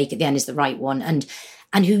decision they make at the end is the right one and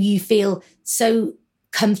who you feel so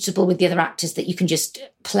comfortable with the other actors that you can just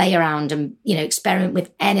play around and, experiment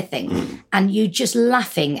with anything. And you're just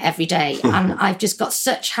laughing every day. And I've just got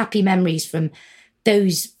such happy memories from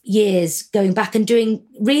those years going back and doing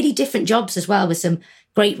really different jobs as well with some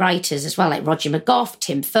great writers as well, like Roger McGough,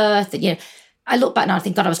 Tim Firth. And, I look back now and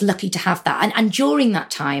think, God, I was lucky to have that. And during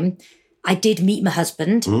that time, I did meet my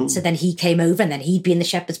husband. So then he came over and then he'd be in the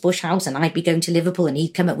Shepherd's Bush house and I'd be going to Liverpool and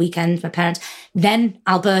he'd come at weekends, my parents. Then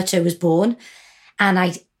Alberto was born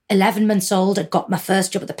and 11 months old, I got my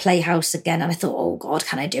first job at the Playhouse again. And I thought, oh God,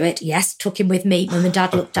 can I do it? Yes, took him with me. Mum and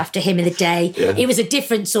dad looked after him in the day. Yeah. It was a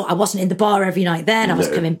different sort. I wasn't in the bar every night then. I was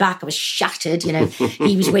coming back. I was shattered.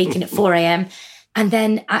 He was waking at 4 a.m. And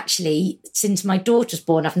then actually, since my daughter's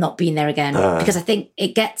born, I've not been there again because I think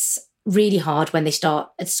it gets really hard when they start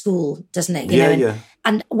at school, doesn't it?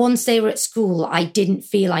 And once they were at school, I didn't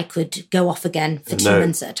feel I could go off again for 2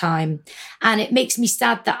 months at a time. And it makes me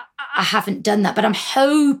sad that I haven't done that, but I'm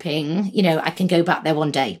hoping, I can go back there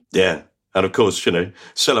one day. Yeah. And of course,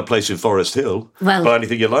 sell a place in Forest Hill. Well, buy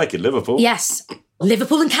anything you like in Liverpool. Yes.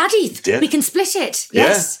 Liverpool and Cadiz. Yeah. We can split it.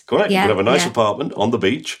 Yes. Yeah, correct. You can have a nice apartment on the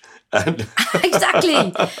beach. And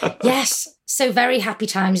exactly. Yes. So very happy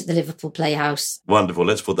times at the Liverpool Playhouse. Wonderful.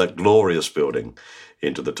 Let's put that glorious building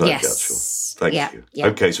into the time capsule. Thank you. Yeah.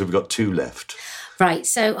 Okay, so we've got 2 left. Right.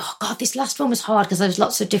 So, this last one was hard because there was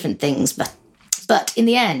lots of different things. But in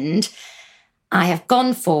the end, I have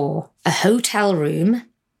gone for a hotel room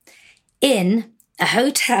in a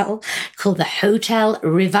hotel called the Hotel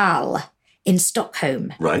Rival in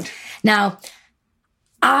Stockholm. Right. Now,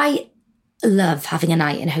 I love having a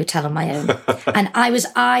night in a hotel on my own. And I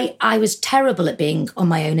was terrible at being on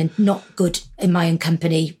my own and not good in my own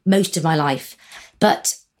company most of my life.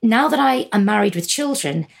 But now that I am married with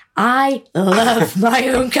children, I love my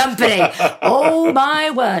own company. Oh, my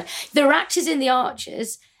word. There are actors in The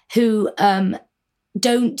Archers who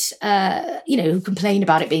don't, who complain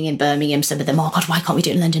about it being in Birmingham. Some of them, oh, God, why can't we do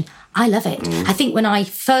it in London? I love it. I think when I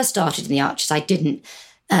first started in The Archers, I didn't.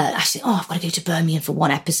 I said, I've got to go to Birmingham for one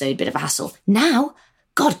episode, bit of a hassle. Now,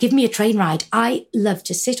 God, give me a train ride. I love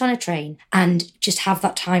to sit on a train and just have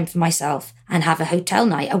that time for myself and have a hotel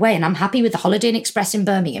night away. And I'm happy with the Holiday Inn Express in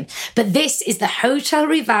Birmingham. But this is the Hotel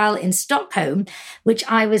Rival in Stockholm, which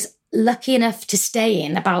I was lucky enough to stay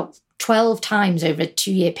in about 12 times over a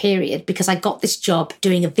 2-year period because I got this job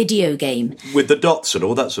doing a video game. With the dots and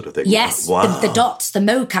all that sort of thing? Yes, wow. the dots, the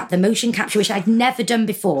mocap, the motion capture, which I'd never done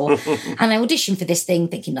before. And I auditioned for this thing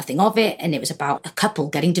thinking nothing of it. And it was about a couple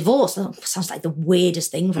getting divorced. Oh, sounds like the weirdest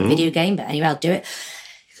thing from a video game, but anyway, I'll do it.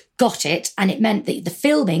 Got it. And it meant that the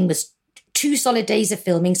filming was 2 solid days of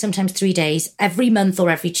filming, sometimes 3 days, every month or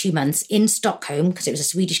every 2 months in Stockholm, because it was a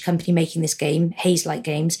Swedish company making this game, Haze-like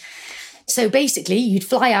Games. So basically, you'd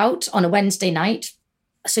fly out on a Wednesday night.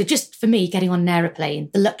 So just for me, getting on an aeroplane,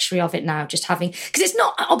 the luxury of it now, just having... Because it's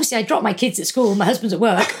not... Obviously, I drop my kids at school, my husband's at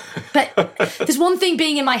work. But there's one thing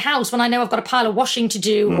being in my house when I know I've got a pile of washing to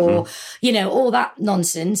do or, all that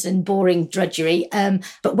nonsense and boring drudgery.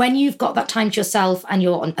 But when you've got that time to yourself and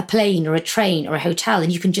you're on a plane or a train or a hotel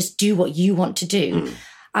and you can just do what you want to do...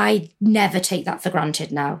 I never take that for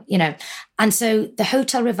granted now, And so the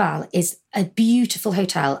Hotel Rival is a beautiful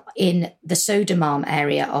hotel in the Södermalm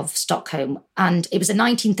area of Stockholm. And it was a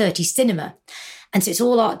 1930s cinema. And so it's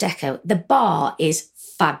all Art Deco. The bar is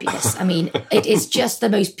fabulous. I mean, it is just the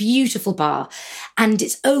most beautiful bar. And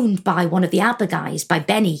it's owned by one of the ABBA guys, by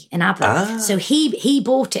Benny in ABBA. So he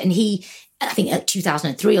bought it and I think at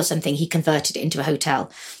 2003 or something, he converted it into a hotel.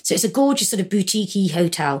 So it's a gorgeous sort of boutique-y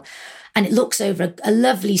hotel. And it looks over a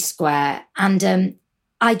lovely square. And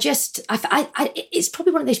it's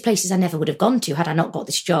probably one of those places I never would have gone to had I not got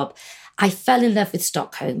this job. I fell in love with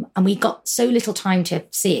Stockholm and we got so little time to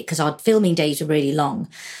see it because our filming days were really long.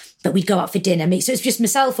 But we'd go out for dinner. So it was just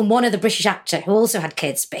myself and one other British actor who also had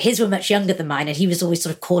kids, but his were much younger than mine. And he was always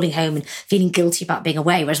sort of calling home and feeling guilty about being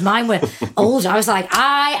away. Whereas mine were older. I was like,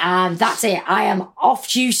 that's it. I am off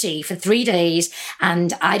duty for 3 days.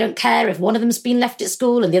 And I don't care if one of them's been left at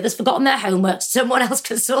school and the other's forgotten their homework. Someone else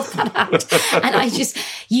can sort that out. And I just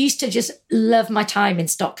used to just love my time in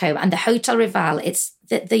Stockholm. And the Hotel Rival, it's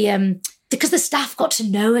because the staff got to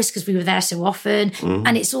know us because we were there so often.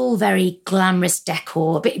 And it's all very glamorous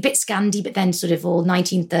decor, a bit Scandi, but then sort of all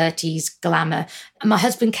 1930s glamour. And my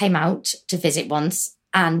husband came out to visit once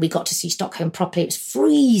and we got to see Stockholm properly. It was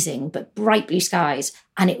freezing, but bright blue skies.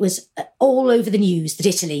 And it was all over the news that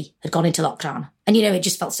Italy had gone into lockdown. And, it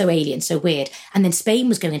just felt so alien, so weird. And then Spain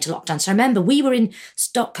was going into lockdown. So I remember we were in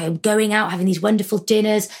Stockholm going out, having these wonderful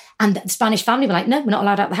dinners. And the Spanish family were like, no, we're not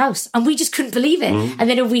allowed out of the house. And we just couldn't believe it. And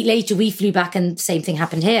then a week later, we flew back and the same thing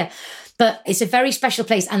happened here. But it's a very special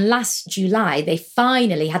place. And last July, they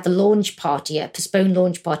finally had the launch party, a postponed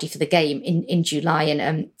launch party for the game in July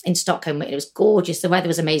in Stockholm. It was gorgeous. The weather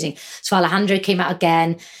was amazing. So Alejandro came out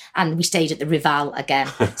again and we stayed at the Rival again.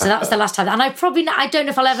 So that was the last time. And I don't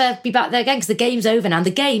know if I'll ever be back there again because the game's over now. And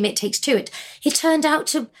the game, It Takes Two, it turned out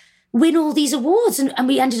to win all these awards. And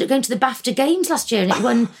we ended up going to the BAFTA Games last year and it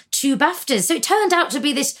won 2 BAFTAs. So it turned out to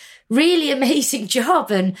be this really amazing job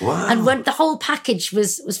and the whole package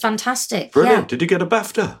was fantastic. Brilliant. Yeah. Did you get a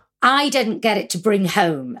BAFTA? I didn't get it to bring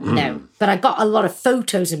home, no. But I got a lot of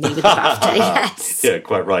photos of me with the BAFTA, yes. Yeah,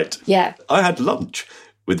 quite right. Yeah. I had lunch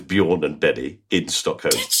with Bjorn and Benny in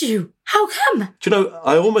Stockholm. Did you? How come? Do you know,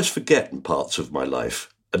 I almost forget in parts of my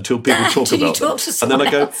life until people talk about them. And then I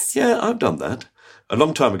go, yeah, I've done that. A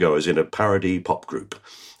long time ago, I was in a parody pop group.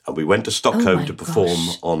 And we went to Stockholm to perform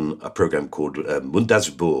on a programme called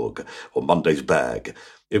Mundagsburg, or Monday's Bag.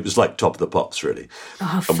 It was like Top of the Pops, really.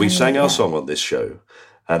 And we sang our song on this show.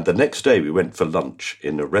 And the next day we went for lunch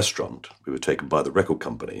in a restaurant. We were taken by the record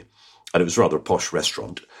company. And it was rather a posh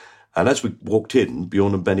restaurant. And as we walked in,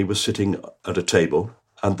 Bjorn and Benny were sitting at a table.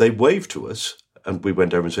 And they waved to us. And we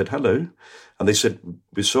went over and said, hello. And they said,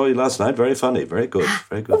 we saw you last night. Very funny. Very good.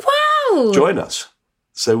 Very good. Wow. Join us.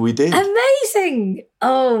 So we did. Amazing.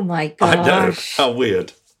 Oh, my gosh. I know. How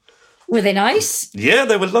weird. Were they nice? Yeah,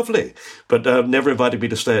 they were lovely. But never invited me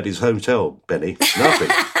to stay at his hotel, Benny. Nothing.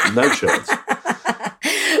 No chance.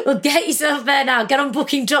 Well, get yourself there now. Get on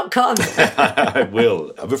booking.com. I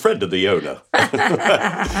will. I'm a friend of the owner.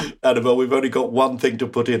 Annabelle, we've only got one thing to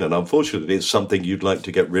put in, and unfortunately it's something you'd like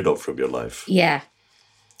to get rid of from your life. Yeah.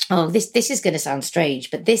 Oh, this is going to sound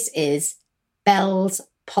strange, but this is Bell's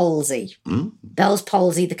palsy. Bell's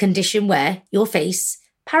palsy, the condition where your face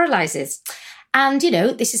paralyzes. And,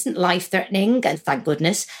 this isn't life-threatening, and thank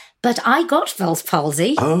goodness, but I got Bell's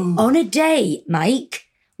palsy on a day, Mike,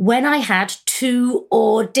 when I had 2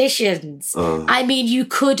 auditions. I mean, you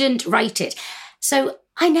couldn't write it. So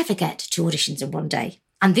I never get 2 auditions in one day.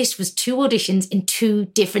 And this was 2 auditions in 2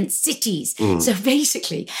 different cities. So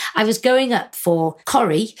basically, I was going up for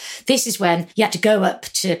Corrie. This is when you had to go up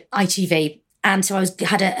to ITV. And so I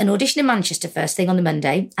had an audition in Manchester first thing on the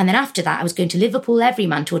Monday. And then after that, I was going to Liverpool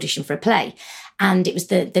Everyman to audition for a play. And it was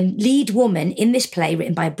the lead woman in this play,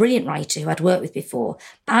 written by a brilliant writer who I'd worked with before,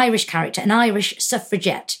 Irish character, an Irish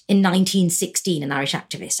suffragette in 1916, an Irish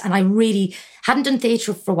activist. And I really hadn't done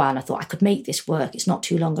theatre for a while. And I thought I could make this work. It's not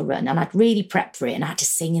too long a run. And I'd really prepped for it. And I had to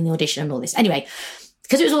sing in the audition and all this. Anyway,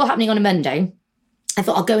 because it was all happening on a Monday, I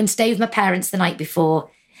thought I'll go and stay with my parents the night before.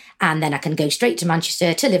 And then I can go straight to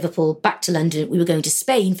Manchester, to Liverpool, back to London. We were going to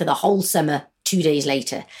Spain for the whole summer 2 days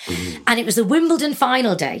later. And it was the Wimbledon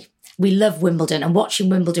final day. We love Wimbledon, and watching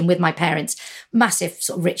Wimbledon with my parents, massive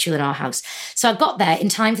sort of ritual in our house. So I got there in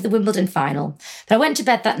time for the Wimbledon final. But I went to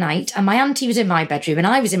bed that night, and my auntie was in my bedroom, and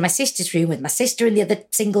I was in my sister's room with my sister in the other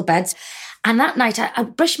single beds. And that night I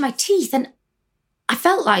brushed my teeth, and I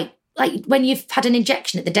felt like when you've had an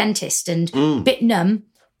injection at the dentist and a bit numb,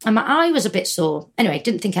 and my eye was a bit sore. Anyway,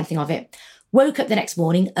 didn't think anything of it. Woke up the next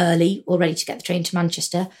morning early, all ready to get the train to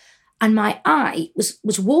Manchester. And my eye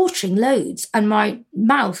was watering loads, and my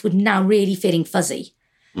mouth was now really feeling fuzzy.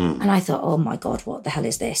 And I thought, oh my God, what the hell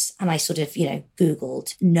is this? And I sort of,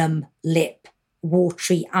 Googled numb lip,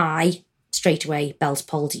 watery eye. Straight away, Bell's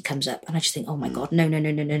palsy comes up. And I just think, oh my God, no.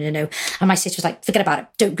 And my sister was like, forget about it.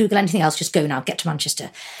 Don't Google anything else. Just go now. Get to Manchester.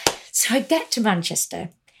 So I get to Manchester.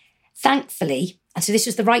 Thankfully, and so this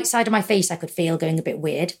was the right side of my face I could feel going a bit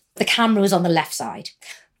weird. The camera was on the left side.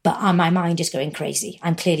 But my mind is going crazy.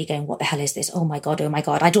 I'm clearly going, what the hell is this? Oh my God.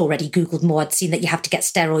 I'd already Googled more. I'd seen that you have to get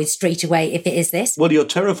steroids straight away if it is this. Well, you're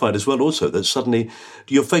terrified as well also that suddenly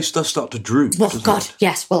your face does start to droop. Well, God,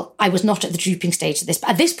 yes. Well, I was not at the drooping stage of this. But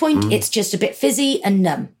at this point, it's just a bit fizzy and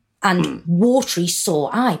numb. And watery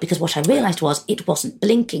sore eye, because what I realised was it wasn't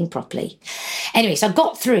blinking properly. Anyway, so I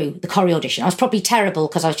got through the Corrie audition. I was probably terrible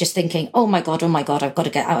because I was just thinking, oh my God, I've got to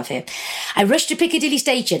get out of here. I rushed to Piccadilly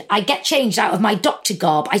Station. I get changed out of my doctor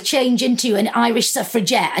garb. I change into an Irish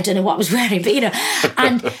suffragette. I don't know what I was wearing, but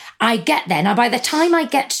and I get there. Now, by the time I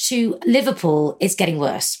get to Liverpool, it's getting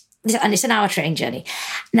worse. And it's an hour train journey.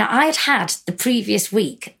 Now, I had the previous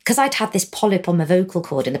week, because I'd had this polyp on my vocal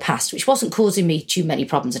cord in the past, which wasn't causing me too many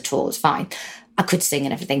problems at all. It's fine. I could sing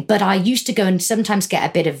and everything. But I used to go and sometimes get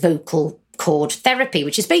a bit of vocal cord therapy,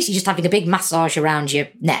 which is basically just having a big massage around your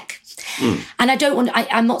neck. And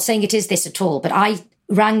I'm not saying it is this at all, but I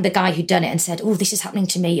rang the guy who'd done it and said, oh, this is happening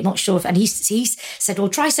to me. I'm not sure if, and he said, well,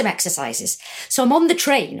 try some exercises. So I'm on the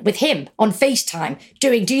train with him on FaceTime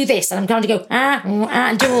do this. And I'm going to go,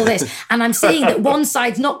 and do all this. And I'm seeing that one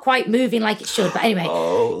side's not quite moving like it should. But anyway,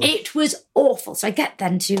 It was awful. So I get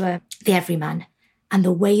then to the Everyman, and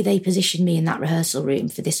the way they positioned me in that rehearsal room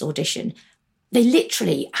for this audition, they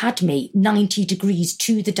literally had me 90 degrees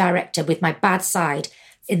to the director with my bad side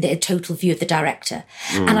in the total view of the director.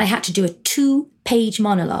 And I had to do a 2-page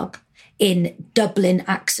monologue in Dublin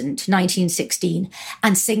accent, 1916,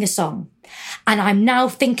 and sing a song. And I'm now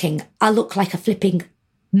thinking I look like a flipping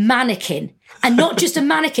mannequin. And not just a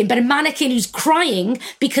mannequin, but a mannequin who's crying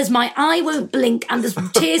because my eye won't blink and there's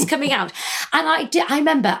tears coming out. And I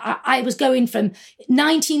remember I was going from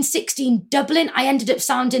 1916 Dublin. I ended up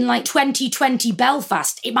sounding like 2020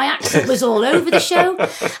 Belfast. My accent was all over the show.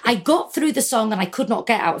 I got through the song and I could not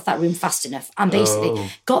get out of that room fast enough. And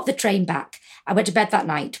basically got the train back. I went to bed that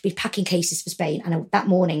night. We were packing cases for Spain. And that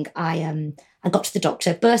morning I got to the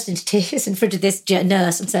doctor, burst into tears in front of this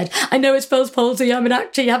nurse and said, I know it's Bell's palsy, I'm an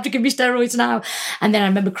actor, you have to give me steroids now. And then I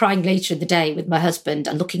remember crying later in the day with my husband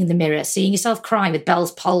and looking in the mirror. Seeing yourself crying with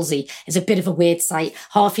Bell's palsy is a bit of a weird sight.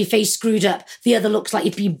 Half your face screwed up, the other looks like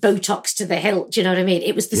you've been Botoxed to the hilt, do you know what I mean?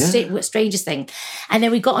 It was the strangest thing. And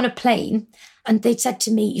then we got on a plane and they'd said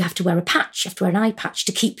to me, you have to wear a patch, you have to wear an eye patch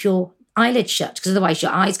to keep your eyelid shut, because otherwise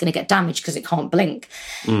your eye's going to get damaged because it can't blink.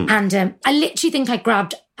 And I literally think I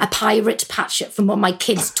grabbed a pirate patch from my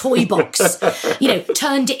kid's toy box,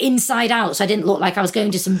 turned it inside out so I didn't look like I was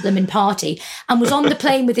going to some blooming party, and was on the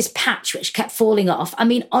plane with this patch which kept falling off. I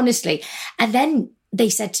mean, honestly. And then they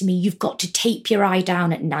said to me, you've got to tape your eye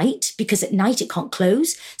down at night because at night it can't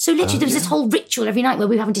close. So literally there was this whole ritual every night where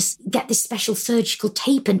we were having to get this special surgical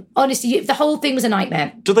tape. And honestly, the whole thing was a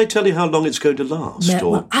nightmare. Do they tell you how long it's going to last? No,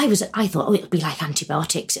 well, I thought, it'll be like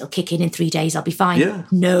antibiotics. It'll kick in 3 days. I'll be fine. Yeah.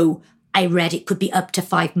 No, I read it could be up to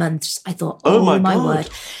 5 months. I thought, oh my word.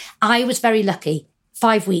 I was very lucky.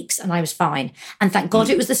 5 weeks and I was fine. And thank God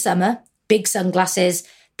it was the summer, big sunglasses,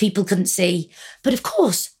 people couldn't see. But of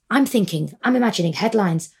course, I'm imagining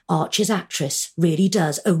headlines, Archer's actress really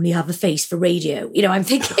does only have a face for radio. I'm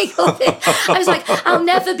thinking of it. I was like, I'll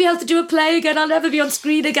never be able to do a play again. I'll never be on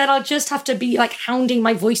screen again. I'll just have to be like hounding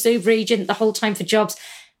my voiceover agent the whole time for jobs.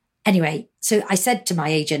 Anyway, so I said to my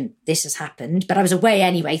agent, this has happened, but I was away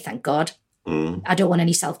anyway, thank God. I don't want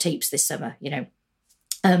any self-tapes this summer,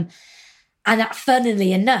 And that,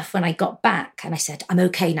 funnily enough, when I got back and I said, I'm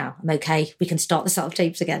okay now, I'm okay, we can start the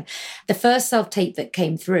self-tapes again. The first self-tape that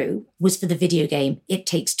came through was for the video game, It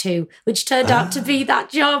Takes Two, which turned out to be that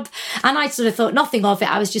job. And I sort of thought nothing of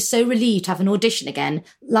it. I was just so relieved to have an audition again,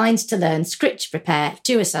 lines to learn, script to prepare,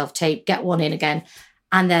 do a self-tape, get one in again.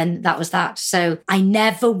 And then that was that. So I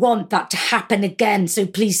never want that to happen again. So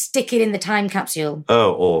please stick it in the time capsule.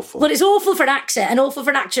 Oh, awful. Well, it's awful for an actor and awful for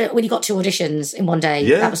an actor when you got 2 auditions in one day.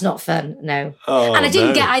 Yeah. That was not fun, no. Oh, and I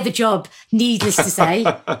didn't get either job, needless to say.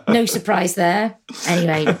 No surprise there.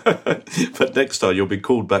 Anyway. But next time you'll be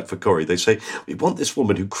called back for Corrie. They say, we want this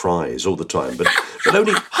woman who cries all the time, but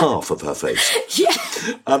only half of her face.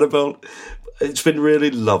 Yeah. Annabelle, it's been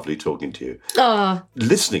really lovely talking to you. Oh.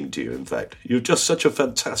 Listening to you, in fact. You're just such a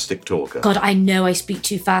fantastic talker. God, I know I speak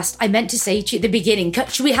too fast. I meant to say to you at the beginning,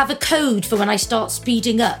 should we have a code for when I start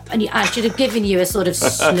speeding up? And I should have given you a sort of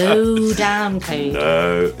slow down code.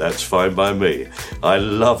 No, that's fine by me. I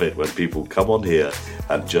love it when people come on here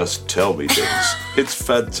and just tell me things. It's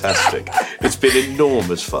fantastic. It's been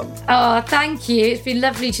enormous fun. Oh, thank you. It's been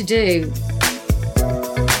lovely to do.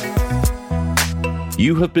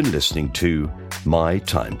 You have been listening to My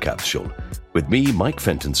Time Capsule with me, Mike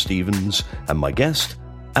Fenton-Stevens, and my guest,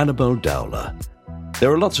 Annabelle Dowler.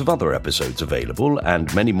 There are lots of other episodes available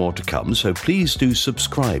and many more to come, so please do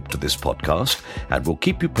subscribe to this podcast and we'll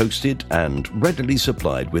keep you posted and readily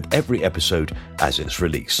supplied with every episode as it's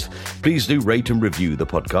released. Please do rate and review the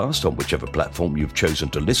podcast on whichever platform you've chosen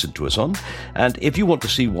to listen to us on. And if you want to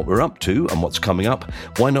see what we're up to and what's coming up,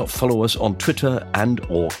 why not follow us on Twitter and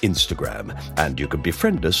or Instagram? And you can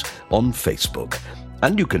befriend us on Facebook.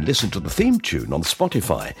 And you can listen to the theme tune on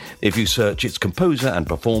Spotify if you search its composer and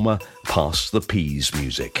performer, Pass the Peas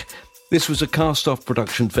Music. This was a cast-off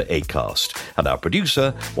production for Acast, and our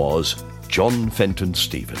producer was John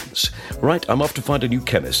Fenton-Stevens. Right, I'm off to find a new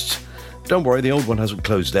chemist. Don't worry, the old one hasn't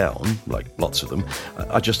closed down, like lots of them.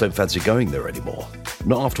 I just don't fancy going there anymore.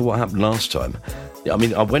 Not after what happened last time. I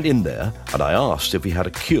mean, I went in there and I asked if he had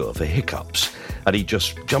a cure for hiccups, and he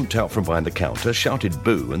just jumped out from behind the counter, shouted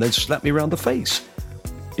boo, and then slapped me around the face.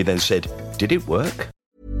 He then said, "Did it work?"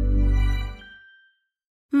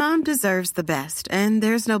 Mom deserves the best, and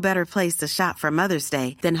there's no better place to shop for Mother's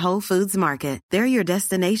Day than Whole Foods Market. They're your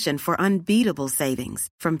destination for unbeatable savings,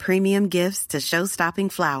 from premium gifts to show-stopping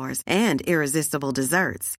flowers and irresistible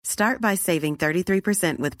desserts. Start by saving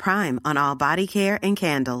 33% with Prime on all body care and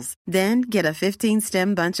candles. Then get a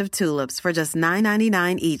 15-stem bunch of tulips for just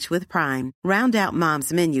 $9.99 each with Prime. Round out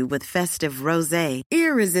Mom's menu with festive rosé,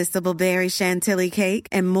 irresistible berry chantilly cake,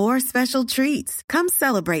 and more special treats. Come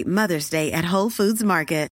celebrate Mother's Day at Whole Foods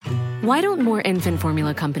Market. Why don't more infant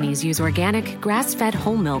formula companies use organic, grass-fed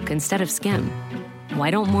whole milk instead of skim?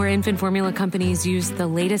 Why don't more infant formula companies use the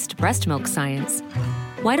latest breast milk science?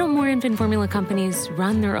 Why don't more infant formula companies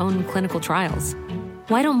run their own clinical trials?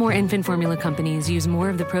 Why don't more infant formula companies use more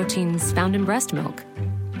of the proteins found in breast milk?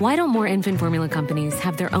 Why don't more infant formula companies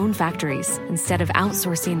have their own factories instead of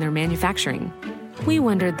outsourcing their manufacturing? We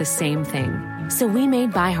wondered the same thing. So we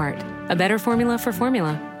made ByHeart, a better formula for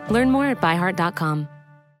formula. Learn more at byheart.com.